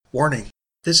Warning: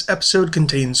 this episode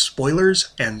contains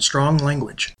spoilers and strong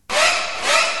language.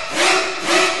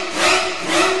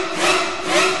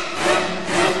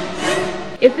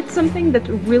 If it's something that's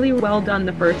really well done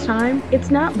the first time, it's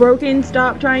not broken,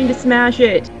 stop trying to smash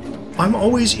it. I'm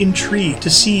always intrigued to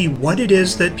see what it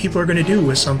is that people are going to do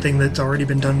with something that's already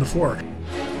been done before.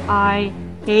 I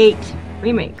hate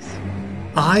remakes.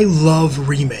 I love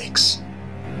remakes.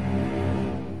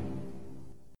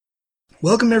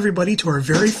 Welcome everybody to our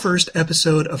very first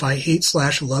episode of I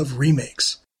Hate/Love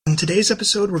Remakes. In today's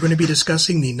episode, we're going to be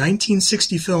discussing the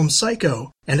 1960 film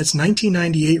Psycho and its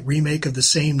 1998 remake of the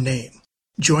same name.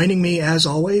 Joining me, as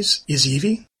always, is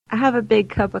Evie. I have a big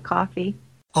cup of coffee.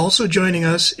 Also joining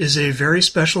us is a very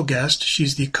special guest.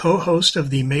 She's the co-host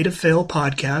of the Made of Fail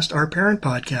podcast, our parent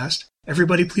podcast.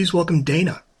 Everybody please welcome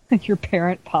Dana. Your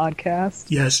parent podcast?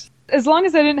 Yes. As long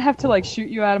as I didn't have to,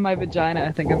 shoot you out of my vagina,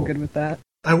 I think I'm good with that.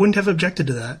 I wouldn't have objected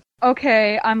to that.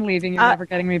 Okay, I'm leaving. You're never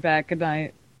getting me back. Good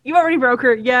night. You already broke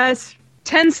her, yes.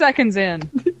 10 seconds in.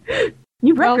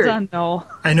 You broke her. Well done, Noel.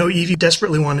 I know Evie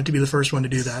desperately wanted to be the first one to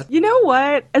do that. You know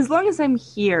what? As long as I'm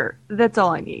here, that's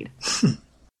all I need.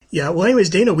 Yeah, well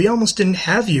anyways, Dana, we almost didn't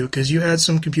have you because you had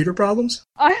some computer problems.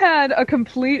 I had a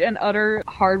complete and utter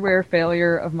hardware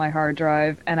failure of my hard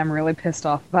drive, and I'm really pissed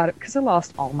off about it because I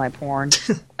lost all my porn.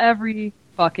 Every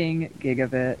fucking gig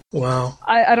of it. Wow.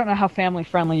 I don't know how family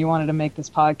friendly you wanted to make this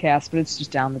podcast, but it's just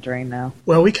down the drain now.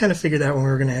 Well, we kind of figured out when we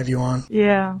were going to have you on.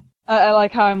 Yeah. I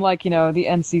like how I'm the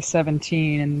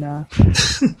NC-17 and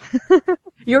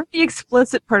You're the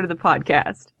explicit part of the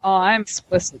podcast. Oh, I'm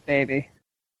explicit, baby.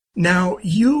 Now,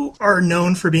 you are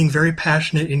known for being very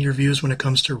passionate in your views when it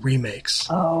comes to remakes.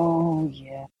 Oh,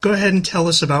 yeah. Go ahead and tell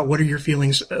us about what are your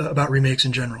feelings about remakes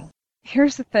in general.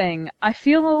 Here's the thing. I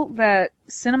feel that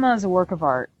cinema is a work of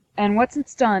art, and once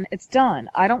it's done, it's done.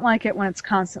 I don't like it when it's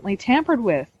constantly tampered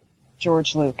with,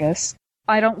 George Lucas.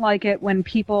 I don't like it when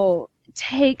people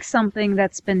take something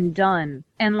that's been done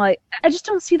and I just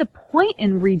don't see the point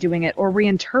in redoing it or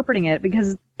reinterpreting it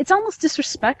because it's almost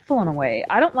disrespectful in a way.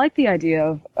 I don't like the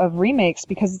idea of remakes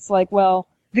because it's well,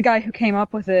 the guy who came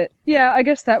up with it, yeah, I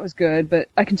guess that was good, but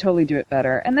I can totally do it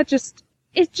better. And it just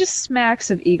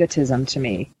smacks of egotism to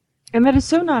me. And that is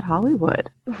so not Hollywood.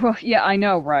 Well, yeah, I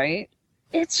know, right?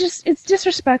 It's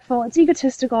disrespectful, it's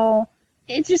egotistical,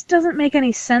 it just doesn't make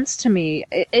any sense to me.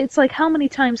 It's like, how many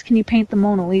times can you paint the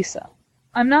Mona Lisa?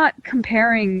 I'm not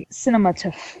comparing cinema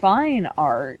to fine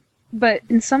art, but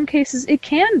in some cases it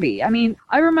can be. I mean,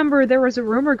 I remember there was a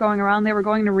rumor going around they were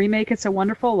going to remake It's a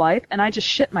Wonderful Life, and I just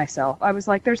shit myself. I was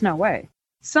like, there's no way.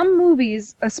 Some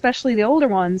movies, especially the older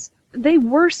ones, they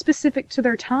were specific to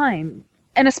their time,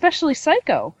 and especially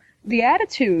Psycho. The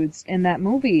attitudes in that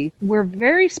movie were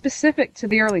very specific to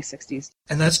the early 60s.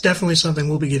 And that's definitely something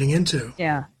we'll be getting into.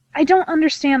 Yeah. I don't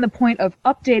understand the point of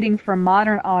updating for a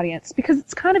modern audience, because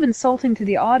it's kind of insulting to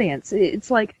the audience. It's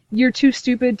like, you're too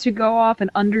stupid to go off and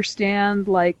understand,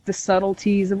 the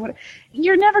subtleties of what...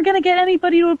 You're never going to get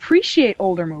anybody to appreciate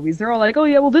older movies. They're all like, oh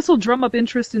yeah, well this will drum up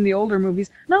interest in the older movies.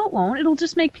 No, it won't. It'll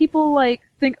just make people,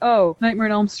 think, oh, Nightmare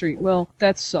on Elm Street, well,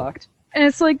 that sucked. And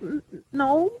it's like,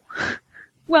 no...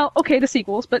 Well, okay, the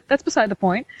sequels, but that's beside the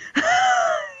point.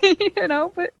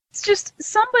 But it's just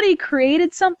somebody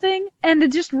created something, and to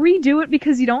just redo it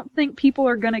because you don't think people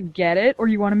are gonna get it, or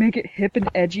you want to make it hip and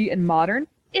edgy and modern,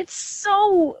 it's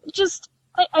so just...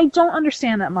 I don't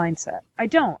understand that mindset. I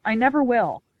don't. I never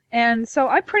will. And so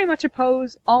I pretty much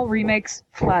oppose all remakes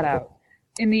flat out.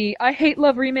 In the I Hate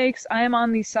Love remakes, I am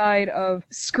on the side of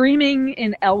screaming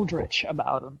in eldritch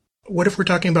about them. What if we're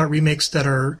talking about remakes that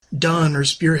are done or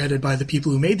spearheaded by the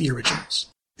people who made the originals?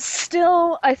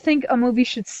 Still, I think a movie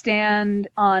should stand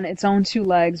on its own two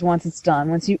legs once it's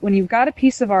done. When you've got a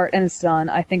piece of art and it's done,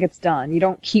 I think it's done. You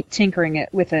don't keep tinkering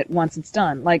with it once it's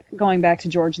done. Like going back to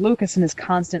George Lucas and his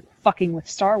constant fucking with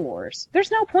Star Wars.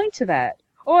 There's no point to that.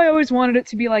 Oh, I always wanted it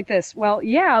to be like this. Well,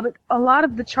 yeah, but a lot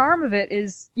of the charm of it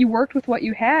is you worked with what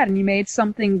you had and you made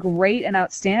something great and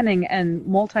outstanding and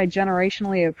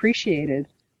multi-generationally appreciated.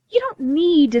 You don't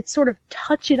need to sort of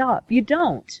touch it up. You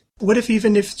don't. What if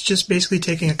even if it's just basically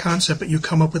taking a concept, but you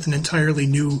come up with an entirely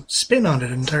new spin on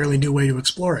it, an entirely new way to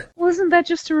explore it? Well, isn't that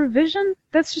just a revision?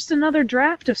 That's just another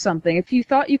draft of something. If you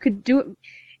thought you could do it...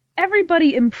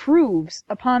 Everybody improves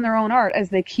upon their own art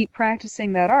as they keep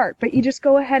practicing that art, but you just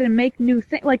go ahead and make new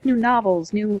things, like new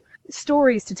novels, new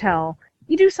stories to tell.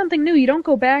 You do something new. You don't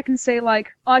go back and say, oh,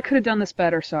 I could have done this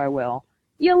better, so I will.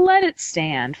 You let it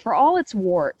stand for all its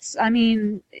warts. I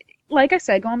mean, like I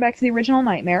said, going back to the original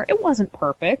Nightmare, it wasn't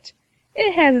perfect.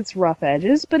 It has its rough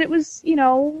edges, but it was,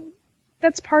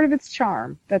 that's part of its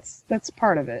charm. That's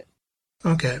part of it.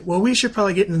 Okay, well, we should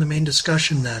probably get into the main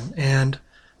discussion then. And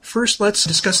First, let's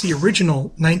discuss the original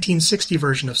 1960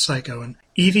 version of Psycho. And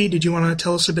Evie, did you want to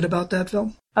tell us a bit about that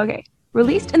film? Okay.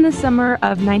 Released in the summer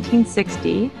of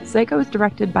 1960, Psycho was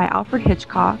directed by Alfred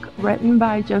Hitchcock, written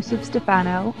by Joseph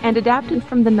Stefano, and adapted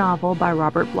from the novel by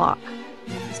Robert Bloch.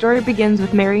 The story begins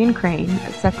with Marion Crane,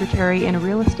 a secretary in a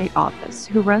real estate office,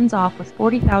 who runs off with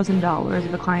 $40,000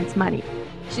 of a client's money.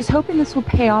 She's hoping this will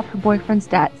pay off her boyfriend's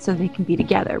debt so they can be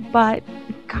together, but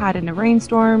caught in a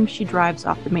rainstorm, she drives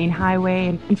off the main highway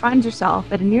and finds herself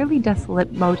at a nearly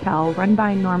desolate motel run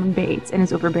by Norman Bates and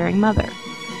his overbearing mother.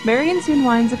 Marion soon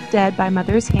winds up dead by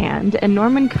mother's hand, and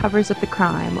Norman covers up the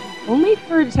crime, only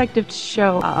for a detective to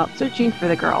show up searching for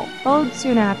the girl, followed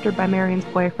soon after by Marion's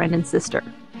boyfriend and sister.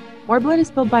 More blood is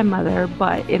spilled by Mother,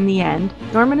 but in the end,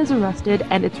 Norman is arrested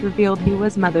and it's revealed he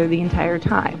was Mother the entire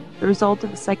time, the result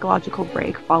of a psychological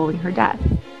break following her death.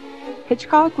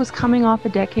 Hitchcock was coming off a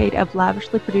decade of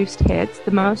lavishly produced hits,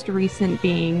 the most recent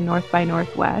being North by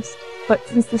Northwest, but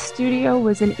since the studio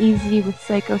was uneasy with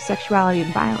psychosexuality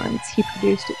and violence, he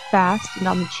produced it fast and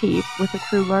on the cheap, with a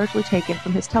crew largely taken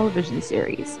from his television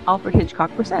series, Alfred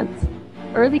Hitchcock Presents.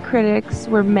 Early critics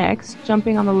were mixed,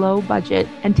 jumping on the low budget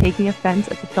and taking offense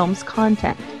at the film's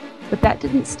content, but that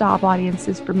didn't stop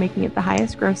audiences from making it the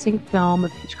highest-grossing film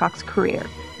of Hitchcock's career.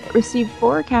 It received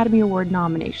 4 Academy Award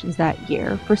nominations that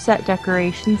year for set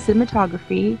decoration,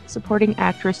 cinematography, supporting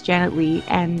actress Janet Leigh,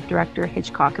 and director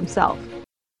Hitchcock himself.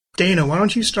 Dana, why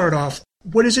don't you start off?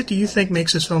 What is it do you think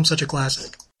makes this film such a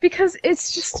classic? Because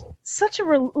it's just such a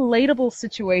relatable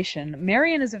situation.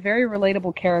 Marion is a very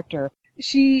relatable character.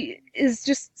 She is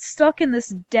just stuck in this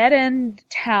dead-end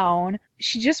town.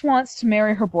 She just wants to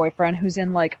marry her boyfriend, who's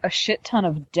in, like, a shit ton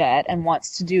of debt and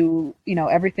wants to do,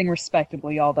 everything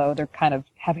respectably, although they're kind of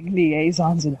having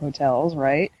liaisons in hotels,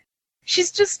 right?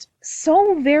 She's just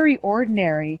so very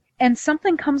ordinary, and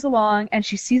something comes along, and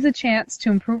she sees a chance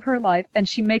to improve her life, and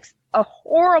she makes a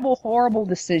horrible, horrible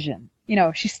decision.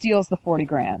 She steals the 40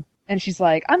 grand. And she's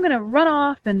like, I'm going to run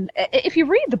off. And if you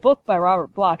read the book by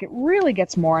Robert Bloch, it really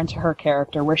gets more into her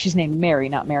character, where she's named Mary,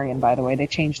 not Marion, by the way. They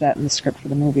changed that in the script for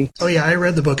the movie. Oh, yeah, I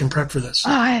read the book and prepped for this.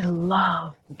 Oh, I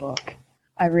love the book.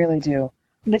 I really do.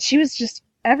 But she was just,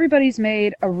 everybody's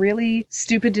made a really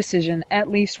stupid decision at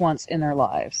least once in their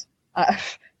lives.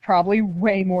 Probably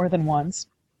way more than once.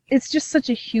 It's just such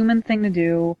a human thing to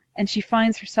do. And she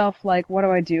finds herself like, what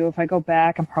do I do? If I go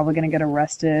back, I'm probably going to get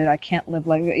arrested. I can't live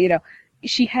like,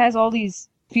 She has all these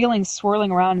feelings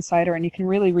swirling around inside her, and you can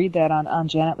really read that on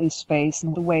Janet Leigh's face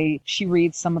and the way she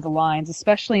reads some of the lines,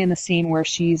 especially in the scene where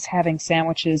she's having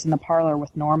sandwiches in the parlor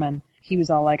with Norman. He was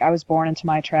all like, I was born into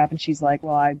my trap, and she's like,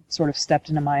 well, I sort of stepped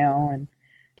into my own. And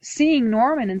seeing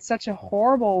Norman in such a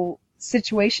horrible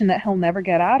situation that he'll never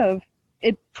get out of,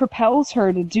 it propels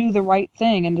her to do the right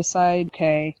thing and decide,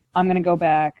 okay, I'm going to go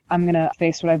back. I'm going to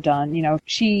face what I've done.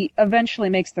 She eventually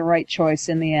makes the right choice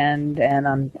in the end and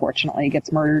unfortunately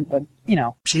gets murdered, but,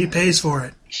 She pays for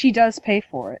it. She does pay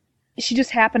for it. She just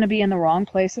happened to be in the wrong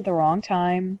place at the wrong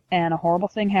time, and a horrible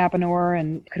thing happened to her,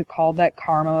 and could have called that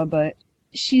karma, but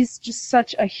she's just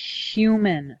such a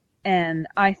human, and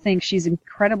I think she's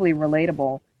incredibly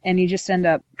relatable. And you just end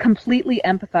up completely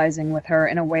empathizing with her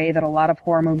in a way that a lot of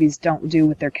horror movies don't do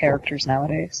with their characters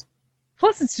nowadays.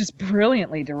 Plus, it's just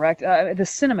brilliantly directed. The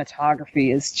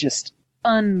cinematography is just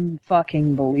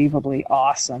unfucking believably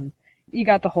awesome. You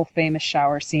got the whole famous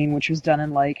shower scene, which was done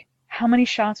in, like, how many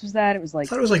shots was that? It was like... I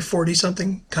thought it was like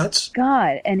 40-something cuts.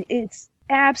 God, and it's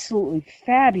absolutely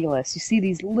fabulous. You see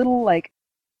these little, like...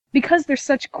 Because they're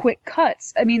such quick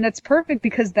cuts. I mean, that's perfect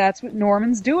because that's what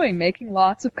Norman's doing, making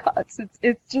lots of cuts.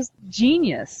 It's just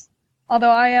genius. Although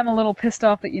I am a little pissed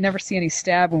off that you never see any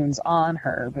stab wounds on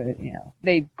her, but,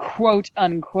 they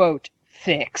quote-unquote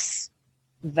fix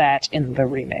that in the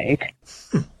remake.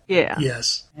 Yeah.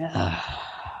 Yes. Yeah.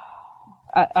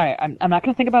 I'm not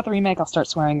going to think about the remake. I'll start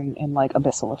swearing in like,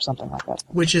 Abyssal or something like that.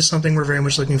 Which is something we're very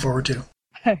much looking forward to.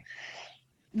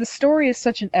 The story is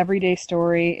such an everyday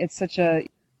story. It's such a...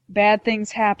 Bad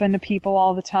things happen to people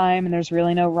all the time, and there's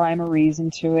really no rhyme or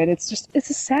reason to it. It's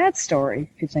a sad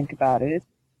story, if you think about it.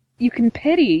 You can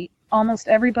pity almost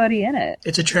everybody in it.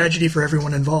 It's a tragedy for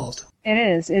everyone involved. It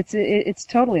is. It's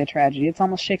totally a tragedy. It's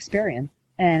almost Shakespearean.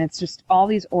 And it's just all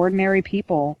these ordinary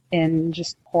people in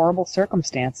just horrible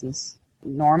circumstances.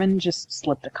 Norman just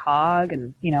slipped a cog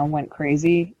and, went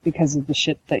crazy because of the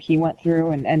shit that he went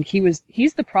through. And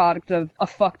he's the product of a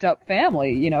fucked up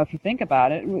family, if you think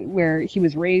about it, where he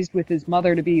was raised with his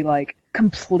mother to be, like,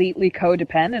 completely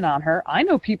codependent on her. I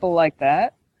know people like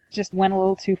that. Just went a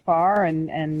little too far.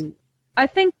 And I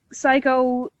think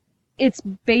Psycho, its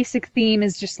basic theme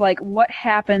is just, like, what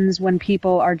happens when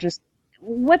people are just...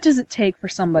 What does it take for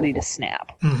somebody to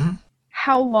snap? Mm-hmm.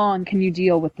 how long can you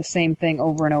deal with the same thing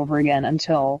over and over again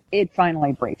until it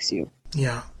finally breaks you?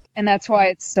 Yeah. And that's why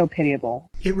it's so pitiable.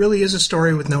 It really is a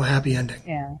story with no happy ending.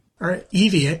 Yeah. All right,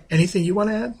 Evie, anything you want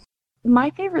to add? My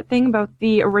favorite thing about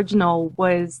the original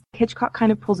was Hitchcock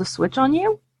kind of pulls a switch on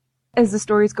you as the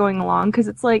story's going along, because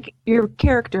it's like your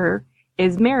character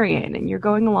is Marion, and you're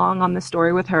going along on the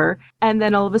story with her, and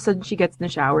then all of a sudden she gets in the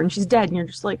shower and she's dead, and you're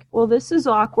just like, well, this is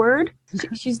awkward.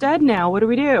 She's dead now. What do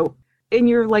we do? And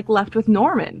you're like left with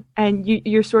Norman, and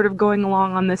you're sort of going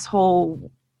along on this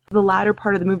whole. The latter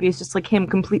part of the movie is just like him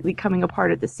completely coming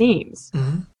apart at the seams,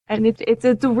 and it's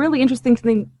a really interesting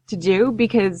thing to do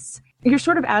because you're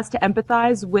sort of asked to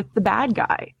empathize with the bad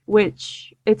guy,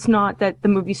 which it's not that the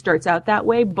movie starts out that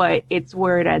way, but it's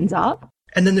where it ends up.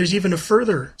 And then there's even a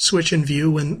further switch in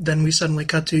view when then we suddenly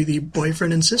cut to the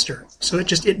boyfriend and sister. So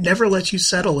it never lets you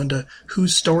settle into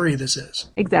whose story this is.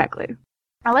 Exactly.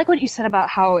 I like what you said about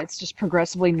how it's just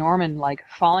progressively Norman, like,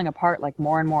 falling apart, like,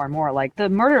 more and more and more. Like, the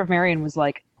murder of Marion was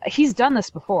like, he's done this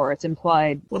before, it's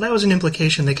implied. Well, that was an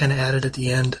implication they kind of added at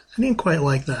the end. I didn't quite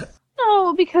like that.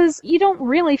 No, because you don't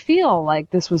really feel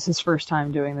like this was his first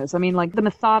time doing this. I mean, like, the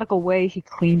methodical way he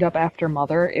cleaned up after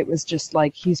Mother, it was just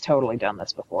like, he's totally done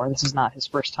this before. This is not his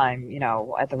first time,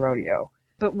 at the rodeo.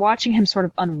 But watching him sort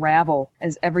of unravel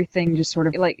as everything just sort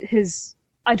of, like, his,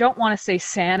 I don't want to say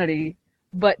sanity,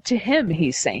 but to him,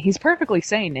 he's sane. He's perfectly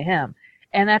sane to him.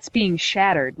 And that's being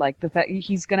shattered, like the fact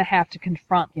he's going to have to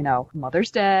confront,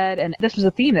 Mother's dead. And this was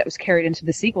a theme that was carried into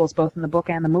the sequels, both in the book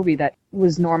and the movie, that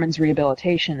was Norman's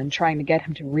rehabilitation and trying to get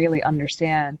him to really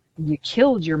understand you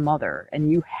killed your mother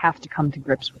and you have to come to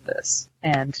grips with this,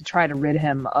 and to try to rid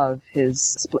him of his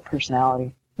split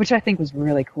personality, which I think was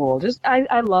really cool.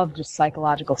 I love just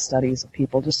psychological studies of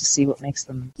people just to see what makes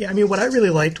them. Yeah, I mean, what I really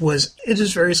liked was it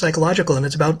is very psychological, and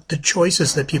it's about the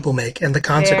choices that people make and the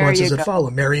consequences that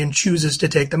follow. Marion chooses to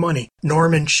take the money.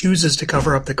 Norman chooses to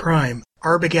cover up the crime.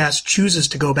 Arbogast chooses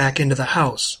to go back into the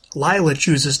house. Lila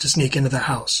chooses to sneak into the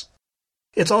house.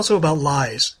 It's also about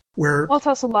lies. Well, it's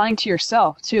also lying to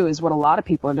yourself, too, is what a lot of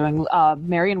people are doing.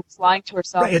 Marion was lying to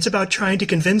herself. Right, it's about trying to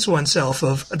convince oneself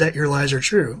of that your lies are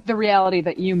true. The reality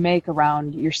that you make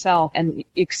around yourself and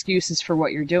excuses for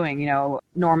what you're doing.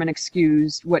 Norman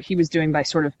excused what he was doing by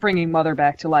sort of bringing Mother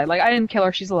back to life. Like, I didn't kill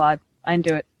her, she's alive. I didn't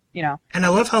do it. And I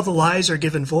love how the lies are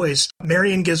given voice.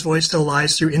 Marion gives voice to the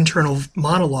lies through internal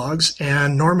monologues,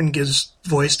 and Norman gives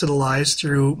voice to the lies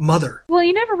through Mother. Well,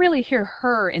 you never really hear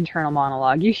her internal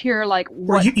monologue. You hear, like,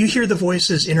 what... Well, you hear the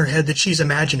voices in her head that she's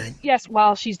imagining. Yes,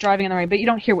 while she's driving in the rain, but you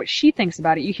don't hear what she thinks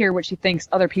about it. You hear what she thinks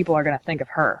other people are going to think of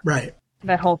her. Right.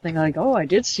 That whole thing, like, oh, I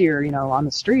did see her, on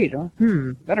the street.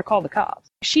 Better call the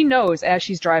cops. She knows as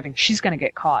she's driving, she's going to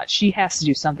get caught. She has to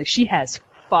do something. She has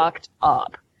fucked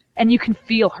up. And you can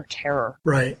feel her terror.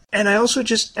 Right. And I also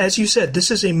just, as you said,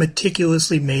 this is a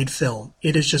meticulously made film.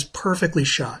 It is just perfectly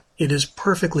shot. It is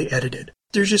perfectly edited.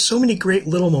 There's just so many great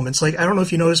little moments. Like, I don't know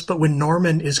if you noticed, but when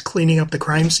Norman is cleaning up the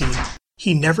crime scene,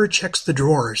 he never checks the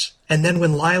drawers. And then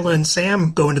when Lila and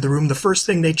Sam go into the room, the first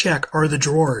thing they check are the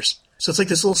drawers. So it's like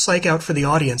this little psych out for the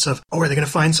audience of, are they going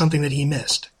to find something that he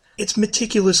missed? It's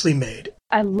meticulously made.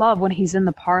 I love when he's in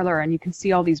the parlor and you can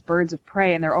see all these birds of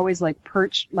prey and they're always like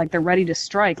perched, like they're ready to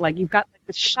strike. Like you've got like,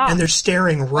 this shot. And they're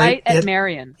staring right at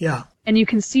Marion. Yeah. And you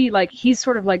can see like he's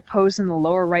sort of like posed in the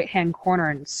lower right-hand corner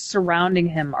and surrounding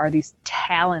him are these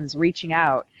talons reaching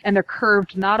out. And they're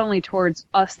curved not only towards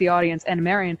us, the audience, and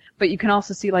Marion, but you can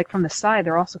also see like from the side,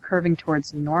 they're also curving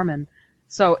towards Norman.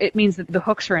 So it means that the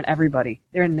hooks are in everybody.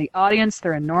 They're in the audience,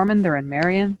 they're in Norman, they're in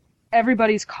Marion.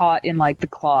 Everybody's caught in like the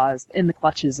claws, in the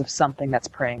clutches of something that's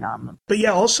preying on them. But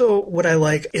yeah, also what I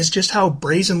like is just how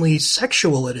brazenly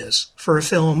sexual it is for a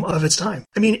film of its time.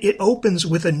 I mean, it opens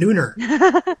with a nooner.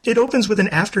 It opens with an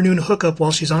afternoon hookup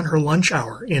while she's on her lunch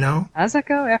hour, How does that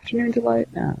go? Afternoon delight?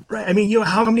 Yeah. Right. I mean,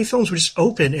 how many films would just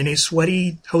open in a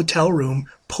sweaty hotel room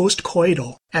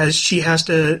post-coital as she has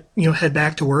to, head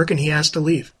back to work and he has to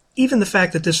leave? Even the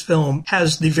fact that this film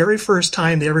has the very first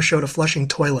time they ever showed a flushing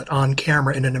toilet on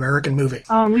camera in an American movie.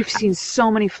 Oh, and we've seen so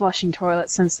many flushing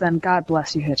toilets since then. God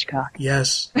bless you, Hitchcock.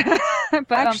 Yes. But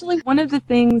actually, one of the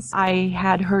things I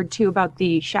had heard, too, about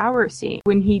the shower scene,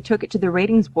 when he took it to the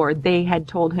ratings board, they had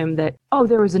told him that,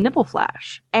 there was a nipple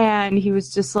flash. And he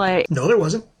was just like... No, there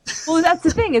wasn't. Well, that's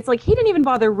the thing. It's like he didn't even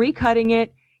bother recutting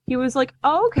it. He was like,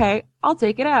 oh, okay, I'll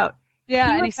take it out.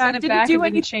 Yeah, and he sent it back and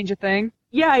didn't change a thing.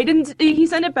 Yeah, he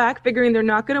sent it back figuring they're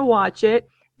not going to watch it.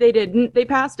 They didn't. They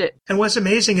passed it. And what's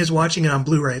amazing is watching it on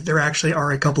Blu-ray, there actually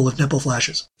are a couple of nipple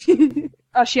flashes.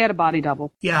 Oh, she had a body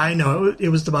double. Yeah, I know. It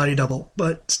was the body double,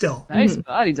 but still. Nice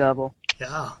body double.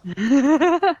 Yeah.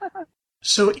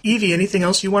 So, Evie, anything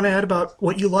else you want to add about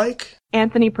what you like?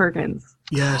 Anthony Perkins.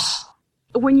 Yes.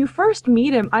 When you first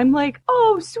meet him, I'm like,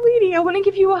 oh, sweetie, I want to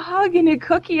give you a hug and a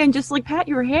cookie and just, like, pat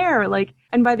your hair. Like,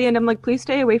 and by the end, I'm like, please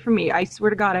stay away from me. I swear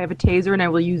to God, I have a taser and I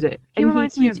will use it. He And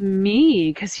reminds me of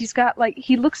me, because he's got, like,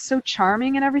 he looks so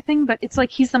charming and everything, but it's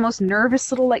like he's the most nervous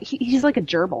little, like, he's like a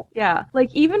gerbil. Yeah.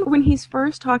 Like, even when he's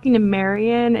first talking to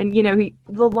Marion, and, you know,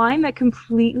 the line that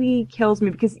completely kills me,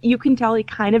 because you can tell he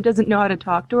kind of doesn't know how to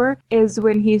talk to her, is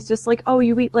when he's just like, oh,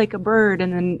 you eat like a bird,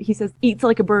 and then he says, eats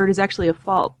like a bird is actually a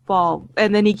fall.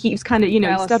 And then he keeps kind of, you know,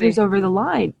 Fallacy. stutters over the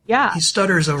line. Yeah. He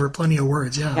stutters over plenty of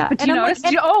words, yeah. But do you notice?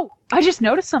 I just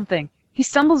noticed something. He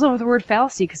stumbles over the word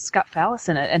fallacy because it's got phallus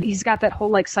in it, and he's got that whole,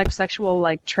 like, psychosexual,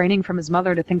 like, training from his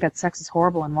mother to think that sex is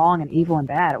horrible and wrong and evil and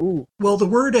bad. Ooh. Well, the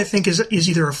word, I think, is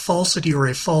either a falsity or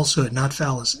a falsehood, not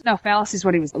fallacy. No, fallacy is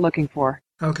what he was looking for.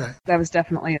 Okay. That was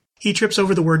definitely it. He trips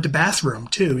over the word to bathroom,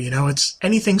 too, you know, it's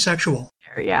anything sexual.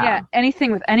 Yeah.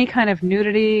 Anything with any kind of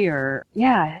nudity or...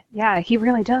 Yeah, he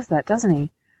really does that, doesn't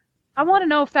he? I want to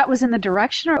know if that was in the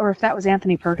direction or if that was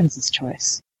Anthony Perkins'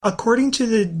 choice. According to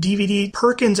the DVD,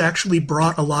 Perkins actually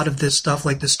brought a lot of this stuff,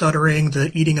 like the stuttering,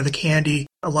 the eating of the candy,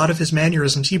 a lot of his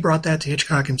mannerisms. He brought that to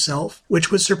Hitchcock himself,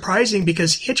 which was surprising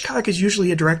because Hitchcock is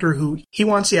usually a director who he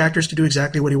wants the actors to do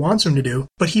exactly what he wants them to do,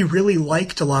 but he really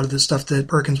liked a lot of the stuff that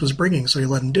Perkins was bringing, so he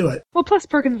let him do it. Well, plus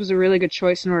Perkins was a really good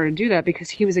choice in order to do that because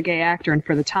he was a gay actor, and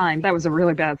for the time, that was a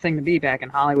really bad thing to be back in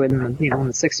Hollywood in the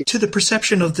 60s. To the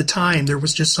perception of the time, there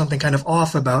was just something kind of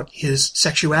off about his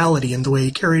sexuality and the way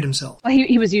he carried himself. Well,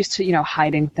 he was used to, you know,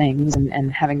 hiding things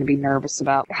and having to be nervous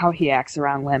about how he acts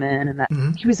around women, and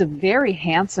that he was a very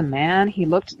handsome man. He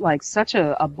looked like such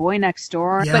a boy next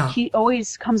door, Yeah. but he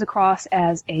always comes across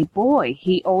as a boy.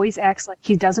 He always acts like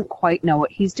he doesn't quite know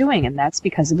what he's doing, and that's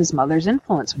because of his mother's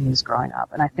influence when he was growing up,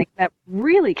 and I think that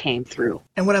really came through.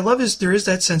 And what I love is there is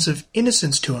that sense of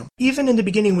innocence to him. Even in the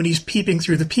beginning when he's peeping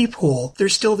through the peephole,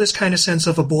 there's still this kind of sense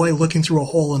of a boy looking through a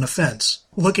hole in a fence,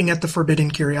 looking at the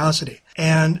forbidden curiosity.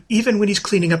 And even when he's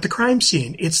cleaning up the crime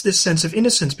scene, it's this sense of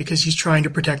innocence because he's trying to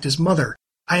protect his mother.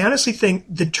 I honestly think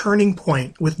the turning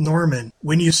point with Norman,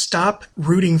 when you stop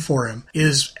rooting for him,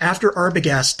 is after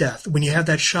Arbogast's death, when you have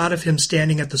that shot of him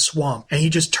standing at the swamp, and he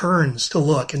just turns to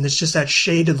look, and there's just that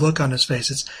shaded look on his face.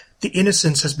 It's the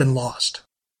innocence has been lost.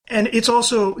 And it's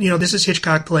also, you know, this is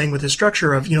Hitchcock playing with the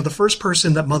structure of, you know, the first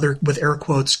person that Mother, with air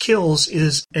quotes, kills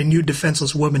is a nude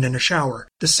defenseless woman in a shower.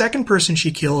 The second person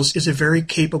she kills is a very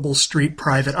capable street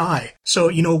private eye. So,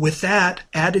 you know, with that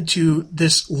added to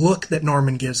this look that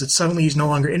Norman gives, that suddenly he's no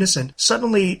longer innocent,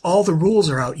 suddenly all the rules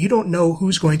are out. You don't know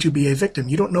who's going to be a victim.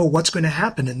 You don't know what's going to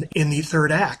happen in the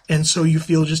third act. And so you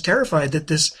feel just terrified that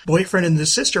this boyfriend and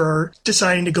this sister are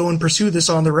deciding to go and pursue this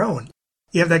on their own.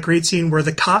 You have that great scene where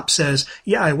the cop says,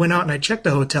 yeah, I went out and I checked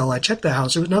the hotel, I checked the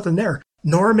house, there was nothing there.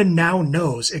 Norman now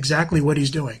knows exactly what he's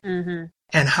doing. Mm-hmm.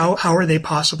 And how are they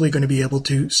possibly going to be able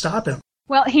to stop him?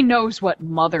 Well, he knows what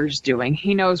Mother's doing.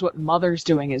 He knows what Mother's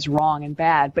doing is wrong and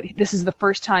bad, but this is the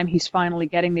first time he's finally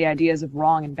getting the ideas of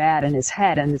wrong and bad in his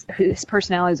head, and his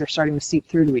personalities are starting to seep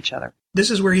through to each other.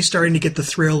 This is where he's starting to get the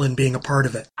thrill in being a part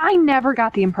of it. I never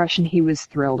got the impression he was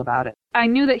thrilled about it. I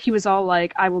knew that he was all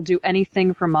like, I will do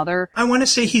anything for Mother. I want to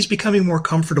say he's becoming more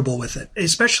comfortable with it,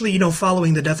 especially, you know,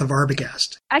 following the death of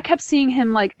Arbogast. I kept seeing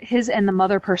him, like, his and the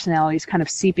Mother personalities kind of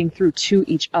seeping through to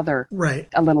each other. Right.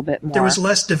 A little bit more. There was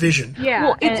less division. Yeah.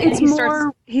 Well, it's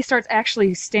more... He starts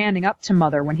actually standing up to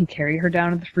Mother when he carried her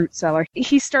down to the fruit cellar.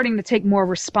 He's starting to take more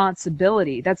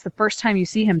responsibility. That's the first time you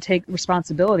see him take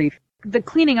responsibility. The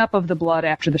cleaning up of the blood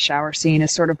after the shower scene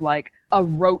is sort of like a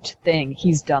rote thing.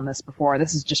 He's done this before.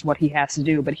 This is just what he has to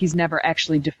do, but he's never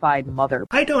actually defied Mother.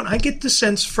 I get the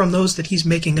sense from those that he's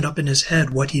making it up in his head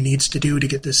what he needs to do to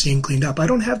get this scene cleaned up. I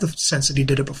don't have the sense that he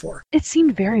did it before. It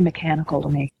seemed very mechanical to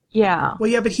me. Yeah. Well,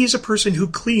 yeah, but he's a person who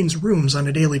cleans rooms on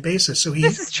a daily basis, so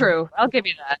This is true. I'll give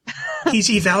you that.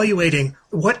 he's evaluating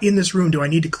what in this room do I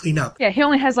need to clean up. Yeah, he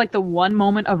only has like the one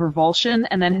moment of revulsion,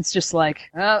 and then it's just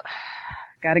like, oh,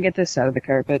 gotta get this out of the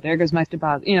carpet. There goes my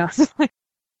deposit. You know,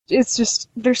 it's just,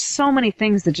 there's so many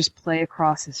things that just play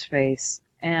across his face.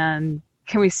 And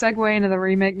can we segue into the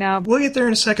remake now? We'll get there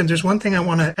in a second. There's one thing I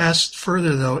want to ask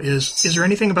further, though, is there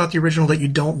anything about the original that you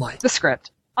don't like? The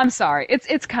script. I'm sorry.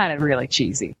 It's kind of really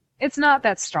cheesy. It's not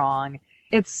that strong.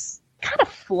 It's kind of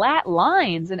flat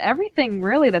lines, and everything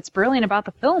really that's brilliant about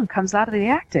the film comes out of the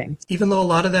acting. Even though a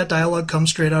lot of that dialogue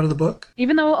comes straight out of the book?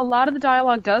 Even though a lot of the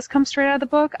dialogue does come straight out of the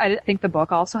book, I didn't think the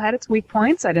book also had its weak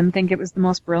points. I didn't think it was the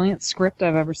most brilliant script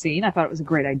I've ever seen. I thought it was a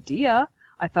great idea.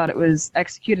 I thought it was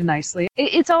executed nicely.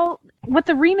 It's all... What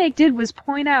the remake did was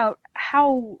point out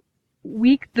how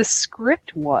weak the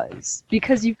script was,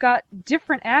 because you've got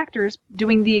different actors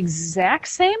doing the exact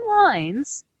same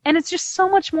lines, and it's just so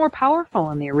much more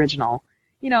powerful in the original.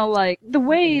 You know, like the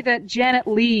way that Janet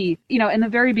Leigh, you know, in the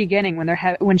very beginning when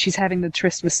when she's having the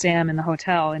tryst with Sam in the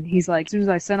hotel, and he's like, as soon as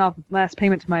I send off the last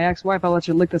payment to my ex-wife, I'll let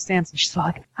you lick the stamps. And she's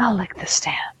like, I'll lick the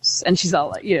stamps. And she's all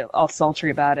like, you know, all sultry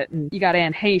about it. And you got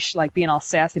Anne Heche like being all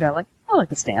sassy about it, like, I'll lick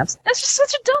the stamps. That's just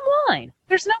such a dumb line.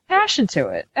 There's no passion to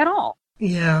it at all.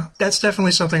 Yeah, that's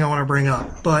definitely something I want to bring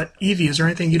up. But Evie, is there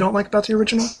anything you don't like about the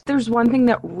original? There's one thing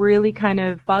that really kind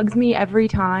of bugs me every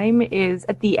time is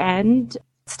at the end.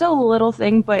 Still a little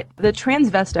thing, but the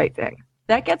transvestite thing.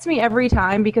 That gets me every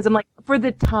time because I'm like, for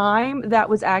the time, that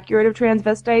was accurate of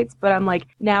transvestites, but I'm like,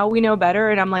 now we know better,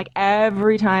 and I'm like,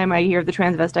 every time I hear the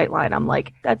transvestite line, I'm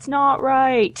like, that's not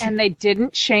right. And they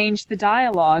didn't change the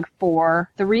dialogue for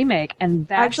the remake, and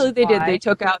that's Actually, they did. They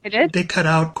took out... They cut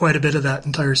out quite a bit of that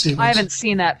entire sequence. I haven't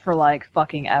seen that for, like,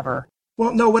 fucking ever.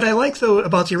 Well, no, what I like, though,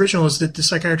 about the original is that the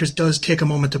psychiatrist does take a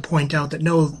moment to point out that,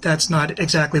 no, that's not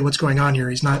exactly what's going on here.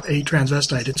 He's not a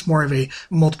transvestite. It's more of a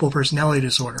multiple personality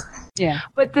disorder. Yeah.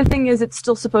 But the thing is, it's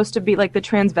still supposed to be, like, the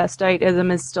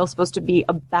transvestitism is still supposed to be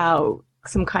about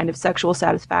some kind of sexual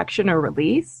satisfaction or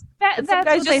release. That's some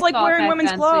guys just like wearing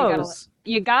women's clothes. So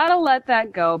you gotta let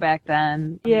that go back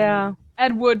then. Yeah.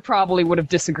 Ed Wood probably would have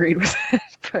disagreed with it.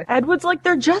 But... Ed Wood's like,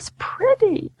 they're just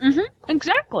pretty. Mm-hmm.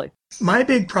 Exactly. My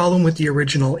big problem with the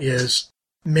original is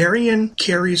Marion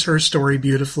carries her story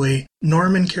beautifully,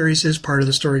 Norman carries his part of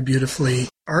the story beautifully,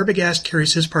 Arbogast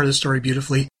carries his part of the story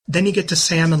beautifully, then you get to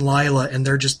Sam and Lila and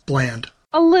they're just bland.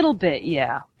 A little bit,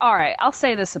 yeah. All right, I'll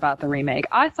say this about the remake.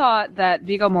 I thought that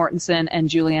Viggo Mortensen and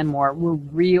Julianne Moore were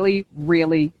really,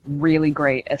 really, really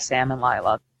great as Sam and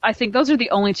Lila. I think those are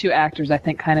the only two actors I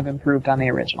think kind of improved on the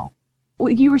original.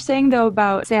 You were saying, though,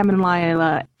 about Sam and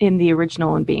Lila in the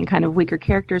original and being kind of weaker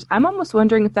characters. I'm almost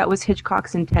wondering if that was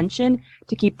Hitchcock's intention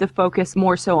to keep the focus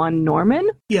more so on Norman.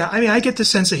 Yeah, I mean, I get the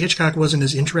sense that Hitchcock wasn't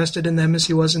as interested in them as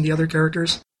he was in the other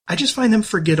characters. I just find them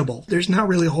forgettable. There's not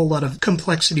really a whole lot of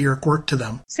complexity or quirk to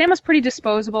them. Sam was pretty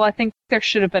disposable. I think there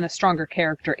should have been a stronger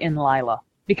character in Lila,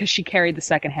 because she carried the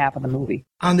second half of the movie.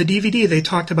 On the DVD, they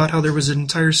talked about how there was an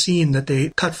entire scene that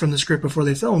they cut from the script before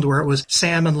they filmed where it was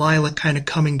Sam and Lila kind of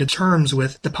coming to terms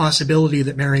with the possibility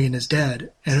that Marion is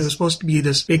dead. And it was supposed to be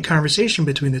this big conversation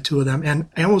between the two of them. And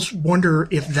I almost wonder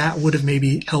if that would have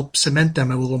maybe helped cement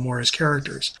them a little more as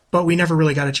characters. But we never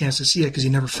really got a chance to see it because he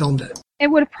never filmed it. It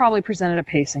would have probably presented a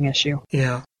pacing issue.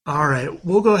 Yeah. All right.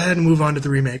 We'll go ahead and move on to the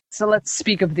remake. So let's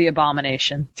speak of The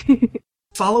Abomination.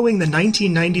 Following the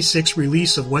 1996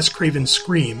 release of Wes Craven's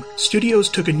Scream, studios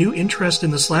took a new interest in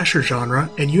the slasher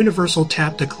genre, and Universal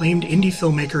tapped acclaimed indie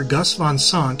filmmaker Gus Van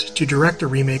Sant to direct a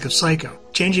remake of Psycho.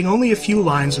 Changing only a few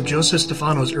lines of Joseph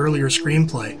Stefano's earlier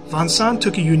screenplay, Van Sant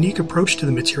took a unique approach to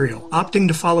the material, opting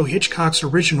to follow Hitchcock's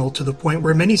original to the point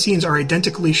where many scenes are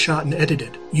identically shot and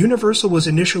edited. Universal was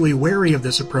initially wary of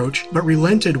this approach, but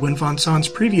relented when Van Sant's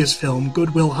previous film,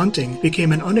 Good Will Hunting,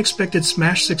 became an unexpected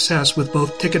smash success with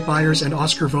both ticket buyers and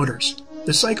Oscar voters.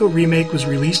 The Psycho remake was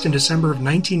released in December of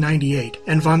 1998,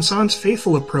 and Van Sant's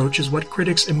faithful approach is what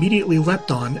critics immediately leapt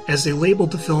on as they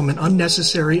labeled the film an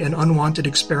unnecessary and unwanted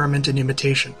experiment in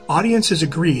imitation. Audiences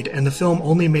agreed, and the film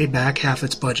only made back half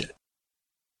its budget.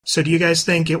 So do you guys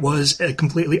think it was a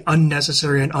completely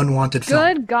unnecessary and unwanted film?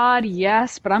 Good God,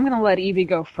 yes, but I'm going to let Evie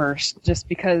go first, just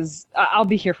because I'll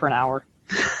be here for an hour.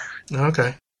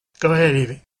 Okay. Go ahead,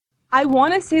 Evie. I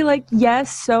want to say, like,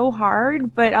 yes, so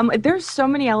hard, but there's so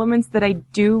many elements that I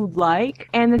do like.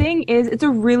 And the thing is,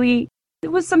 it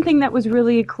was something that was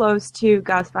really close to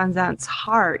Gus Van Sant's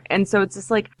heart. And so it's just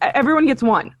like, everyone gets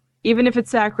one. Even if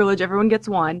it's sacrilege, everyone gets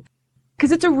one.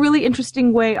 Because it's a really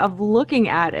interesting way of looking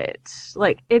at it.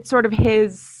 Like, it's sort of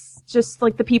just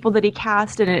like the people that he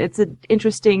cast in it. It's an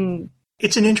interesting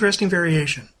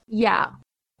variation. Yeah.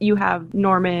 You have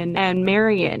Norman and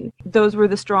Marion. Those were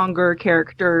the stronger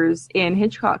characters in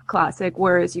Hitchcock classic,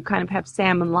 whereas you kind of have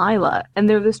Sam and Lila, and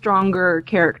they're the stronger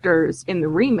characters in the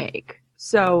remake.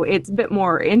 So it's a bit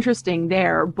more interesting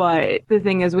there, but the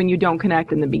thing is when you don't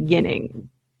connect in the beginning.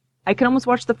 I can almost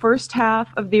watch the first half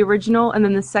of the original and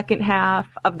then the second half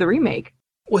of the remake.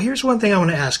 Well, here's one thing I want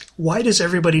to ask. Why does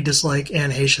everybody dislike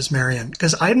Anne Heche as Marion?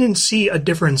 Because I didn't see a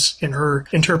difference in her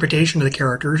interpretation of the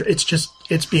character.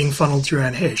 It's being funneled through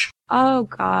Anne Heche. Oh,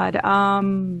 God.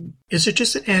 Is it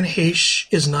just that Anne Heche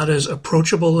is not as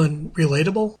approachable and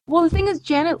relatable? Well, the thing is,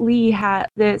 Janet Leigh had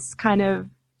this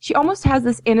she almost has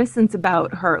this innocence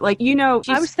about her. Like,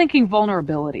 I was thinking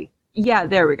vulnerability. Yeah,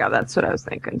 there we go. That's what I was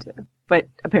thinking, too. But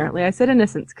apparently I said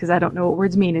innocence because I don't know what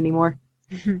words mean anymore.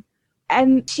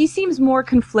 And she seems more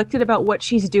conflicted about what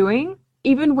she's doing.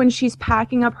 even when she's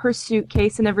packing up her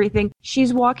suitcase and everything,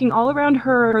 she's walking all around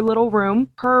her little room.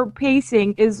 Her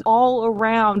pacing is all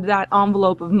around that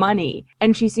envelope of money.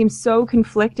 And she seems so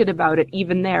conflicted about it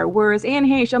even there. Whereas Anne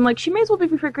Heche, I'm like, she may as well be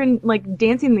freaking like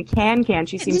dancing the can-can.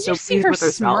 She seems so pleased with herself. Did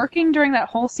you see her smirking during that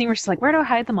whole scene where she's like, where do I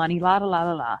hide the money? La la la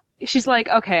la la. She's like,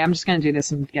 okay, I'm just going to do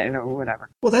this and get it over, whatever.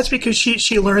 Well, that's because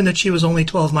she learned that she was only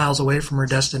 12 miles away from her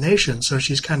destination, so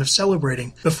she's kind of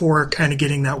celebrating before kind of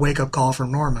getting that wake-up call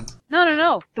from Norman.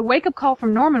 No. The wake-up call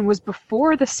from Norman was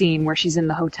before the scene where she's in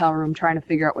the hotel room trying to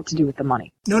figure out what to do with the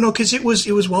money. No, because it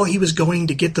was while he was going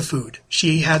to get the food.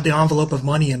 She had the envelope of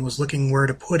money and was looking where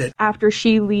to put it. After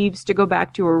she leaves to go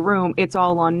back to her room, it's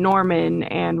all on Norman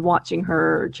and watching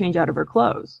her change out of her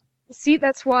clothes. See,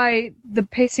 that's why the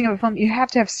pacing of a film, you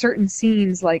have to have certain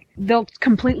scenes, like, they'll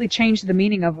completely change the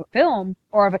meaning of a film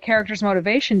or of a character's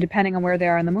motivation depending on where they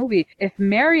are in the movie. If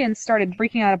Marion started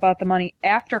freaking out about the money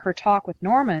after her talk with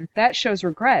Norman, that shows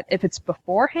regret. If it's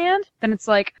beforehand, then it's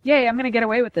like, yay, I'm going to get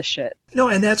away with this shit. No,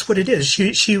 and that's what it is.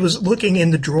 She was looking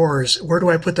in the drawers. Where do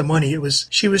I put the money?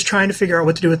 She was trying to figure out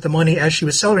what to do with the money as she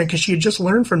was celebrating because she had just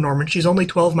learned from Norman she's only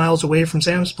 12 miles away from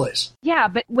Sam's place. Yeah,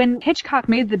 but when Hitchcock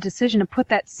made the decision to put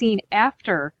that scene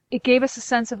after, it gave us a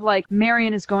sense of like,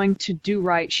 Marion is going to do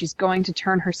right. She's going to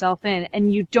turn herself in.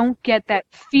 And you don't get that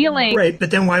feeling. Right,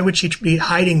 but then why would she be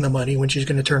hiding the money when she's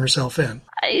going to turn herself in?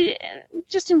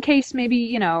 Just in case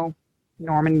maybe,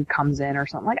 Norman comes in or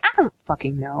something. Like, I don't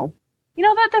fucking know.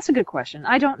 That's a good question.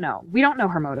 I don't know. We don't know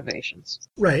her motivations.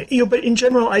 Right. But in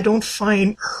general, I don't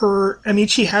find her... I mean,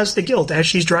 she has the guilt. As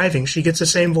she's driving, she gets the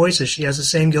same voices. She has the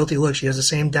same guilty look. She has the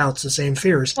same doubts, the same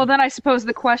fears. Well, then I suppose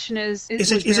the question is it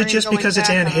just because it's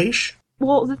Anne Heche?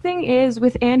 Well, the thing is,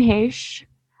 with Anne Heche,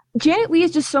 Janet Leigh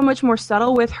is just so much more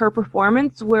subtle with her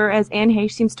performance, whereas Anne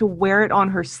Heche seems to wear it on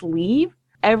her sleeve.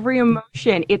 Every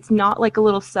emotion, it's not like a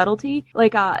little subtlety.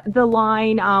 Like the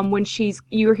line when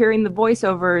you're hearing the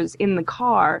voiceovers in the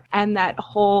car, and that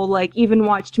whole like even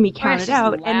watched me count it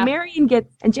out,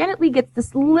 and Janet Leigh gets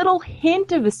this little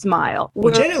hint of a smile.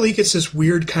 Well, Janet Leigh gets this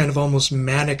weird kind of almost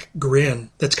manic grin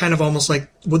that's kind of almost like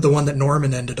with the one that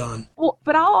Norman ended on. Well,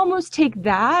 but I'll almost take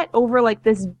that over like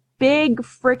this big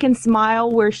frickin'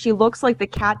 smile where she looks like the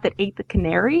cat that ate the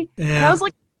canary. Yeah. And I was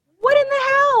like, what in the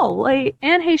hell? Like,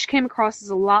 Anne Heche came across as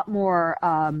a lot more,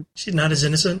 she's not as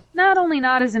innocent? Not only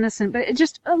not as innocent, but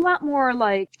just a lot more,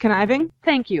 like... Conniving?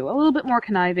 Thank you. A little bit more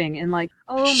conniving and, like,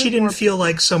 a little She didn't feel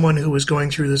like someone who was going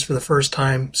through this for the first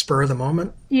time, spur of the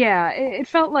moment? Yeah, it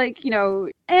felt like,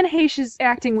 Anne Heche's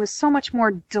acting was so much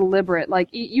more deliberate. Like,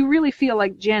 you really feel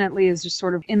like Janet Leigh is just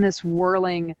sort of in this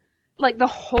whirling... Like, the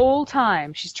whole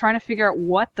time, she's trying to figure out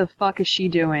what the fuck is she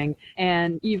doing,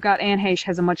 and you've got Anne Heche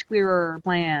has a much clearer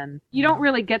plan. You don't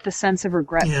really get the sense of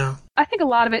regret. Yeah. I think a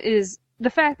lot of it is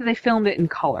the fact that they filmed it in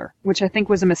color, which I think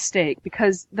was a mistake,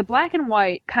 because the black and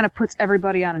white kind of puts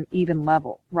everybody on an even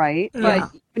level, right? Yeah.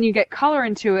 But when you get color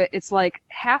into it, it's like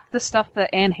half the stuff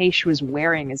that Anne Heche was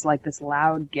wearing is like this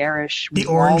loud, garish... The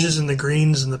oranges and the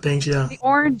greens and the pinks, yeah. The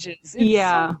oranges. It's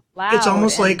yeah. So loud. It's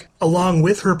almost like, along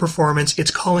with her performance,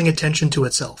 it's calling attention to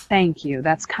itself. Thank you.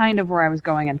 That's kind of where I was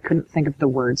going and couldn't think of the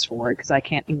words for it because I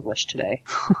can't English today.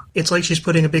 It's like she's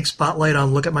putting a big spotlight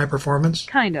on look at my performance?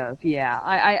 Kind of, yeah.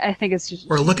 I think it's just...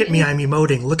 Or look at me, I'm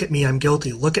emoting. Look at me, I'm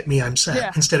guilty. Look at me, I'm sad.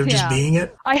 Yeah. Instead of just being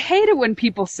it. I hate it when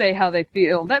people say how they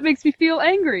feel. That makes me feel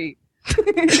angry.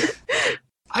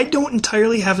 I don't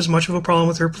entirely have as much of a problem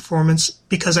with her performance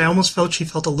because I almost felt she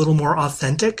felt a little more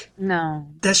authentic. No.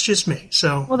 That's just me,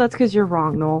 so... Well, that's because you're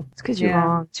wrong, Noel. It's because you're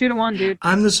wrong. 2-1, dude.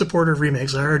 I'm the supporter of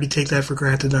remakes. I already take that for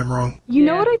granted I'm wrong. You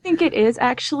know what I think it is,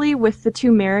 actually, with the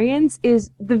two Marions,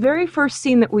 is the very first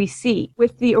scene that we see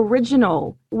with the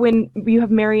original, when you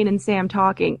have Marion and Sam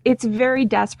talking, it's very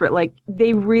desperate. Like,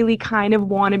 they really kind of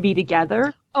want to be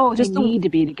together. Oh, just need to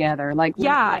be together. Like,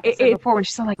 like I said before, when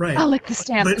she's so like, right. I'll lick the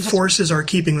stamps. But forces are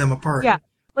keeping them apart. Yeah.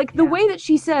 Like, the way that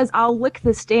she says, I'll lick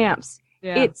the stamps,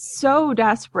 it's so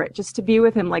desperate just to be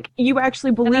with him. Like, you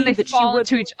actually believe and then they that fall she would...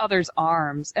 into each other's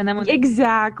arms. And then when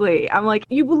Exactly. I'm like,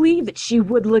 you believe that she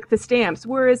would lick the stamps.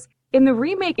 Whereas in the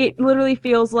remake, it literally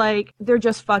feels like they're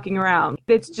just fucking around.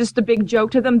 It's just a big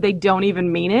joke to them. They don't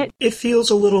even mean it. It feels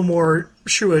a little more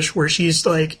shrewish where she's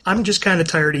like, I'm just kind of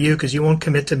tired of you because you won't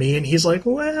commit to me. And he's like,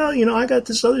 well, I got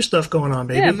this other stuff going on,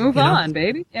 baby. Yeah, move on,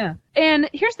 baby. Yeah. And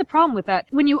here's the problem with that.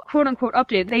 When you quote-unquote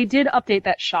update, they did update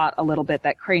that shot a little bit,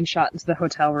 that crane shot into the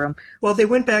hotel room. Well, they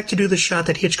went back to do the shot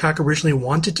that Hitchcock originally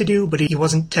wanted to do, but he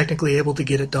wasn't technically able to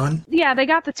get it done. Yeah, they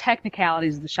got the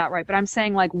technicalities of the shot right, but I'm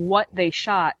saying, like, what they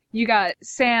shot. You got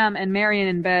Sam and Marion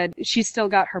in bed. She's still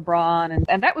got her bra on,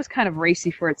 and that was kind of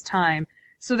racy for its time.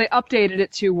 So they updated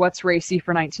it to what's racy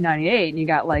for 1998, and you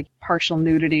got like partial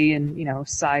nudity and,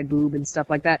 side boob and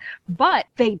stuff like that. But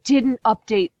they didn't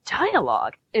update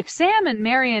dialogue. If Sam and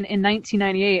Marion in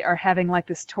 1998 are having like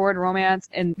this torrid romance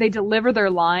and they deliver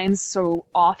their lines so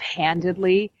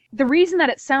offhandedly, the reason that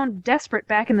it sounded desperate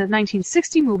back in the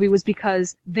 1960 movie was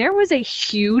because there was a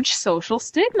huge social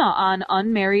stigma on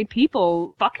unmarried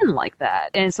people fucking like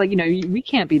that. And it's like, we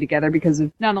can't be together because of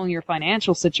not only your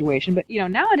financial situation, but,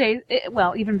 nowadays,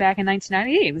 even back in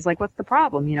 1998, it was like, what's the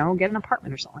problem? Get an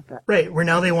apartment or something like that. Right, where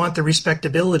now they want the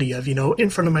respectability of, in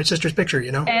front of my sister's picture,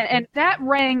 And that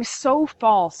rang so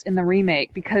false in the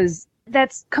remake because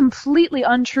that's completely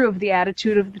untrue of the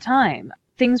attitude of the time.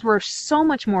 Things were so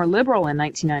much more liberal in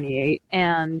 1998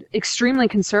 and extremely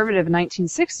conservative in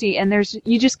 1960, and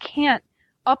you just can't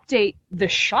update the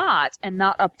shot and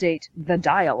not update the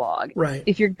dialogue. Right.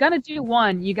 If you're gonna do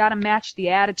one, you gotta match the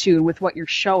attitude with what you're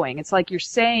showing. It's like you're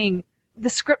saying the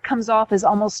script comes off as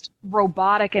almost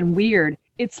robotic and weird.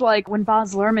 It's like when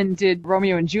Baz Luhrmann did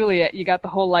Romeo and Juliet, you got the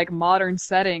whole like modern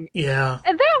setting. Yeah.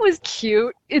 And that was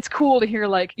cute. It's cool to hear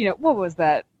like, what was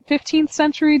that? 15th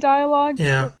century dialogue?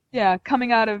 Yeah. Yeah,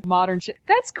 coming out of modern shit.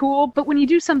 That's cool, but when you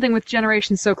do something with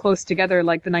generations so close together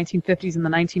like the 1950s and the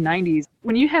 1990s,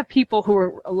 when you have people who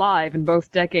are alive in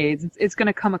both decades, it's going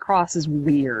to come across as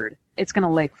weird. It's going to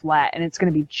lay flat, and it's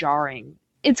going to be jarring.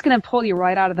 It's going to pull you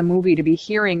right out of the movie to be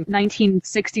hearing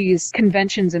 1960s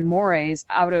conventions and mores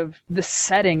out of the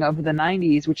setting of the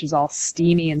 90s, which is all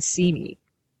steamy and seamy.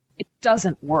 It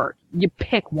doesn't work. You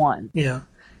pick one. Yeah.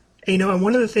 And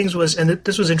one of the things was, and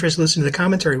this was interesting listening to the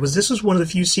commentary, was this was one of the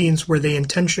few scenes where they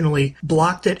intentionally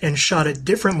blocked it and shot it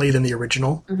differently than the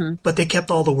original, but they kept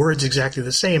all the words exactly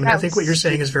the same. And I think what you're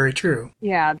saying is very true.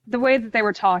 Yeah, the way that they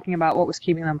were talking about what was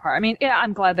keeping them apart. I mean, yeah,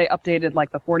 I'm glad they updated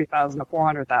like the 40,000 to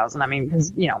 400,000. I mean,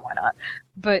 because, why not?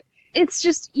 But it's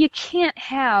just, you can't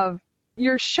have...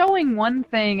 You're showing one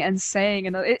thing and saying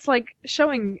another. It's like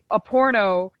showing a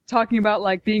porno talking about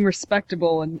like being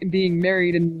respectable and being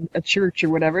married in a church or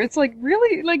whatever. It's like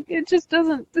really like it just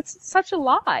doesn't. It's such a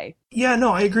lie. Yeah,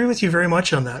 no, I agree with you very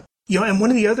much on that. And one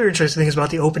of the other interesting things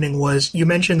about the opening was you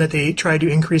mentioned that they tried to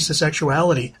increase the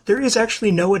sexuality. There is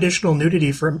actually no additional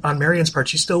nudity on Marion's part.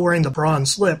 She's still wearing the bra and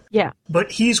slip. Yeah,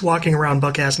 but he's walking around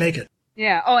buck-ass naked.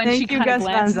 Yeah. Oh, and Thank she you, kind of Gus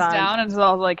glances Van Zandt. down and is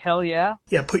all like, hell yeah.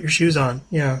 Yeah, put your shoes on.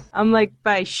 Yeah. I'm like,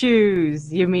 by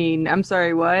shoes, you mean, I'm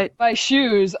sorry, what? By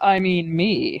shoes, I mean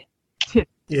me.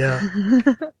 Yeah.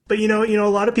 But a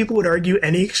lot of people would argue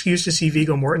any excuse to see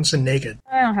Viggo Mortensen naked.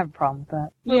 I don't have a problem with that.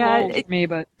 Yeah, Old for me,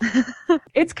 but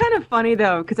It's kind of funny,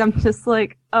 though, because I'm just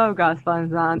like, oh, Gus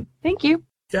Van Sant, thank you.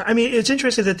 Yeah, I mean, it's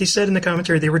interesting that they said in the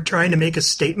commentary they were trying to make a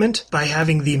statement by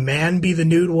having the man be the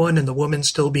nude one and the woman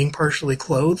still being partially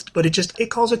clothed, but it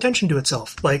calls attention to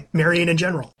itself, like Marion in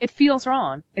general. it feels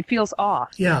wrong. It feels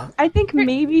off. Yeah. I think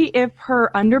maybe if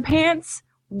her underpants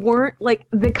weren't like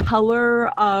the color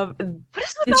of... What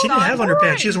is She didn't have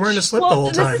underpants. She was wearing a slip the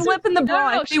whole time. The slip in the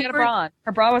bra. No, she had a bra on.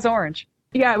 Her bra was orange.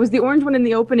 Yeah, it was the orange one in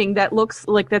the opening that looks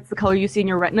like that's the color you see in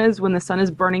your retinas when the sun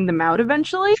is burning them out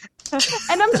eventually.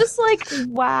 And I'm just like,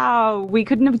 wow, we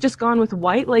couldn't have just gone with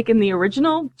white like in the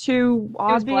original? Too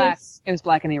obvious? It was black. It was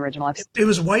black in the original. It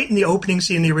was white in the opening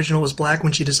scene. The original was black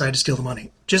when she decided to steal the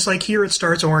money. Just like here, it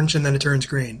starts orange and then it turns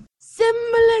green.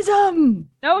 Symbolism!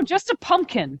 No, just a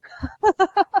pumpkin.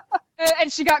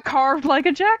 And she got carved like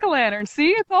a jack-o'-lantern.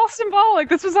 See? It's all symbolic.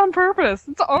 This was on purpose.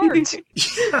 It's orange.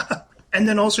 Yeah. And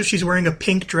then also she's wearing a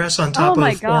pink dress on top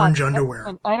of orange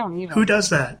underwear. I don't even. Who does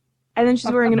that? And then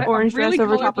she's wearing an orange really dress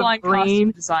over top of colorblind green.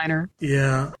 costume designer.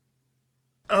 Yeah.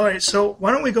 All right, so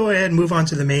why don't we go ahead and move on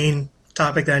to the main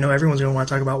topic that I know everyone's going to want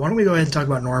to talk about. Why don't we go ahead and talk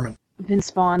about Norman?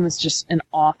 Vince Vaughn was just an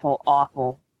awful,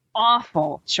 awful,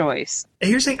 awful choice. And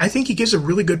here's the thing, I think he gives a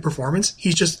really good performance.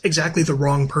 He's just exactly the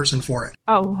wrong person for it.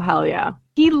 Oh, hell yeah.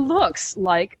 He looks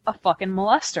like a fucking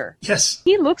molester. Yes.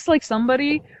 He looks like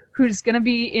somebody who's going to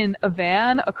be in a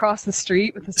van across the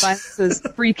street with a sign that says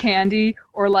free candy,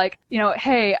 or like,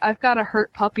 hey, I've got a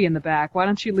hurt puppy in the back. Why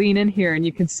don't you lean in here and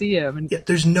you can see him? And Yeah,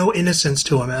 there's no innocence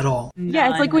to him at all. Yeah,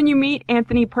 it's like when you meet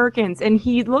Anthony Perkins and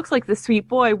he looks like this sweet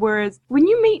boy, whereas when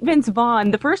you meet Vince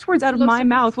Vaughn, the first words out of my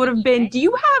mouth would have been, do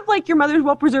you have like your mother's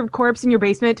well-preserved corpse in your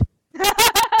basement?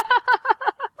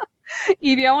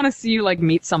 Evie, I want to see you like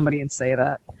meet somebody and say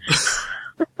that.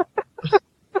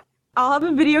 I'll have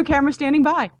a video camera standing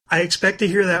by. I expect to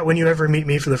hear that when you ever meet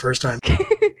me for the first time.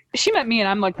 She met me and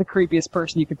I'm like the creepiest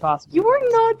person you could possibly. You are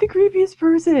not the creepiest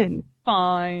person.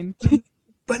 Fine.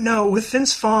 But no, with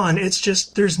Vince Vaughn, it's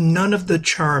just, there's none of the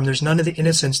charm, there's none of the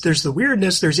innocence, there's the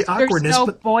weirdness, there's the awkwardness. There's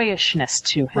no boyishness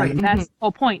to him. Right. That's the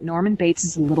whole point. Norman Bates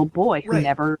is a little boy who Right.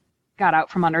 never got out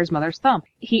from under his mother's thumb.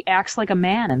 He acts like a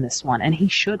man in this one, and he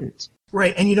shouldn't.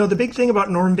 Right, and the big thing about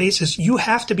Norman Bates is you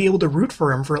have to be able to root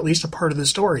for him for at least a part of the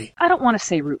story. I don't want to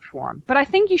say root for him, but I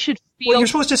think you should feel... Well, you're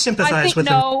supposed to sympathize with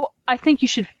him. No, I think you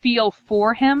should feel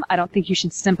for him. I don't think you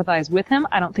should sympathize with him.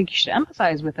 I don't think you should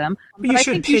empathize with him. But you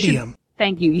should pity him.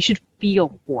 Thank you. You should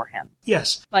feel for him.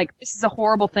 Yes. Like, this is a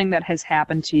horrible thing that has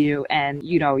happened to you, and,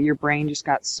 your brain just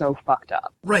got so fucked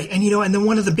up. Right, and and then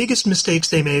one of the biggest mistakes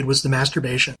they made was the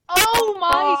masturbation. Oh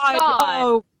my God!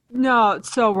 Oh, no,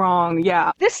 it's so wrong,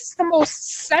 yeah. This is the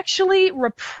most sexually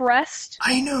repressed,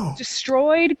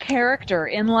 destroyed character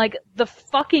in, the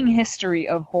fucking history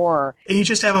of horror. And you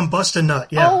just have him bust a nut,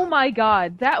 yeah. Oh my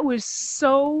God, that was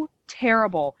so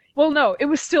terrible. Well, no, it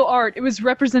was still art. It was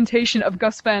representation of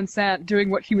Gus Van Sant doing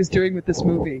what he was doing with this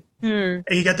movie. And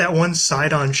you got that one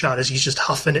side-on shot as he's just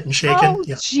huffing it and shaking. Oh,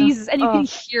 yeah. Jesus. And you can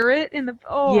hear it in the...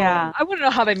 Oh, yeah. I want to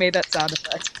know how they made that sound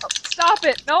effect. Oh, stop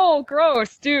it. No,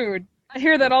 gross, dude. I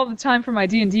hear that all the time from my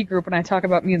D&D group when I talk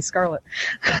about me and Scarlet.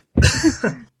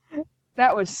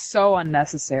 That was so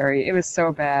unnecessary. It was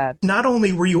so bad. Not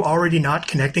only were you already not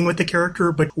connecting with the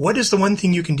character, but what is the one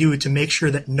thing you can do to make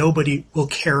sure that nobody will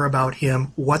care about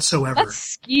him whatsoever?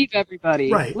 Let's skeeve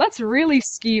everybody. Right. Let's really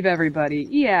skeeve everybody.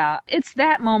 Yeah. It's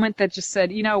that moment that just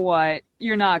said, you know what?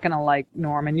 You're not going to like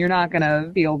Norman. You're not going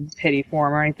to feel pity for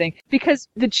him or anything. Because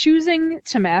the choosing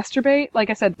to masturbate, like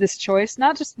I said, this choice,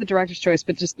 not just the director's choice,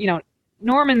 but just,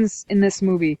 Norman's in this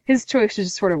movie, his choice to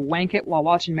just sort of wank it while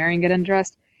watching Marion get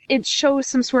undressed. It shows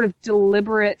some sort of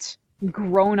deliberate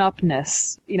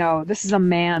grown-upness. This is a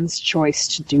man's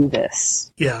choice to do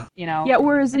this. Yeah. Yeah,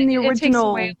 whereas in the original... It takes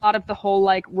away a lot of the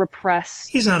whole, repressed...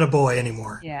 He's not a boy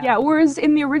anymore. Yeah, whereas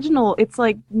in the original, it's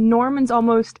like Norman's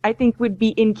almost, I think, would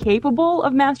be incapable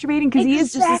of masturbating because he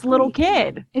is just this little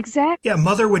kid. Exactly. Yeah,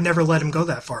 Mother would never let him go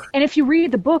that far. And if you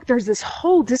read the book, there's this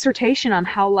whole dissertation on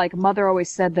how, Mother always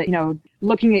said that,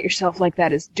 looking at yourself like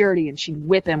that is dirty, and she'd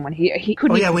whip him when he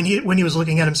couldn't... Oh, yeah, when he was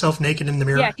looking at himself naked in the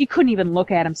mirror. Yeah, he couldn't even look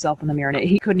at himself in the mirror.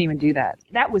 He couldn't even do that.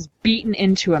 That was beaten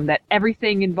into him, that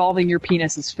everything involving your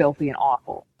penis is filthy and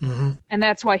awful. Mm-hmm. And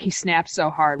that's why he snapped so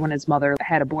hard when his mother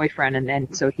had a boyfriend,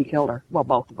 and so he killed her. Well,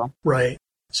 both of them. Right.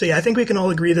 So yeah, I think we can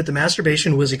all agree that the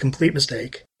masturbation was a complete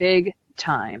mistake. Big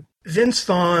time. Vince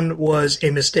Vaughn was a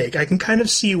mistake. I can kind of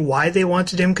see why they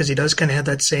wanted him, because he does kind of have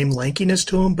that same lankiness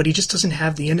to him, but he just doesn't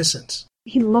have the innocence.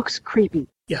 He looks creepy.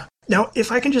 Yeah. Now,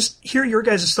 if I can just hear your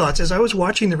guys' thoughts, as I was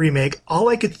watching the remake, all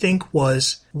I could think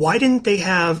was, why didn't they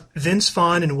have Vince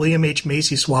Vaughn and William H.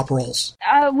 Macy swap roles?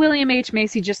 William H.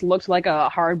 Macy just looked like a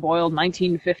hard-boiled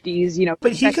 1950s,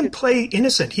 But he can play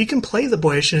innocent. He can play the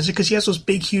boyish innocent because he has those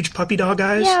big, huge puppy dog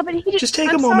eyes. Yeah, but he just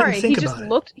take a moment and think about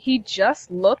it. He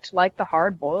just looked like the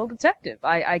hard-boiled detective.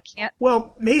 I can't...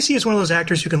 Well, Macy is one of those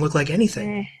actors who can look like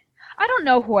anything. I don't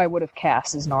know who I would have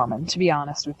cast as Norman, to be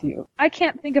honest with you. I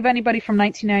can't think of anybody from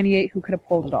 1998 who could have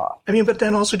pulled it off. I mean, but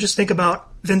then also just think about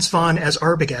Vince Vaughn as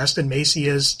Arbogast and Macy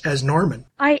as Norman.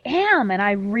 I am, and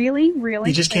I really,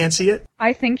 really... You just can't see it?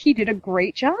 I think he did a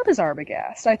great job as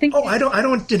Arbogast. I think... I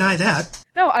don't deny that.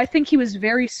 No, I think he was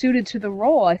very suited to the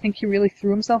role. I think he really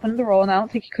threw himself into the role, and I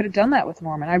don't think he could have done that with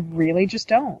Norman. I really just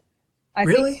don't. I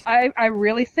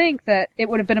really think that it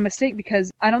would have been a mistake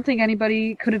because I don't think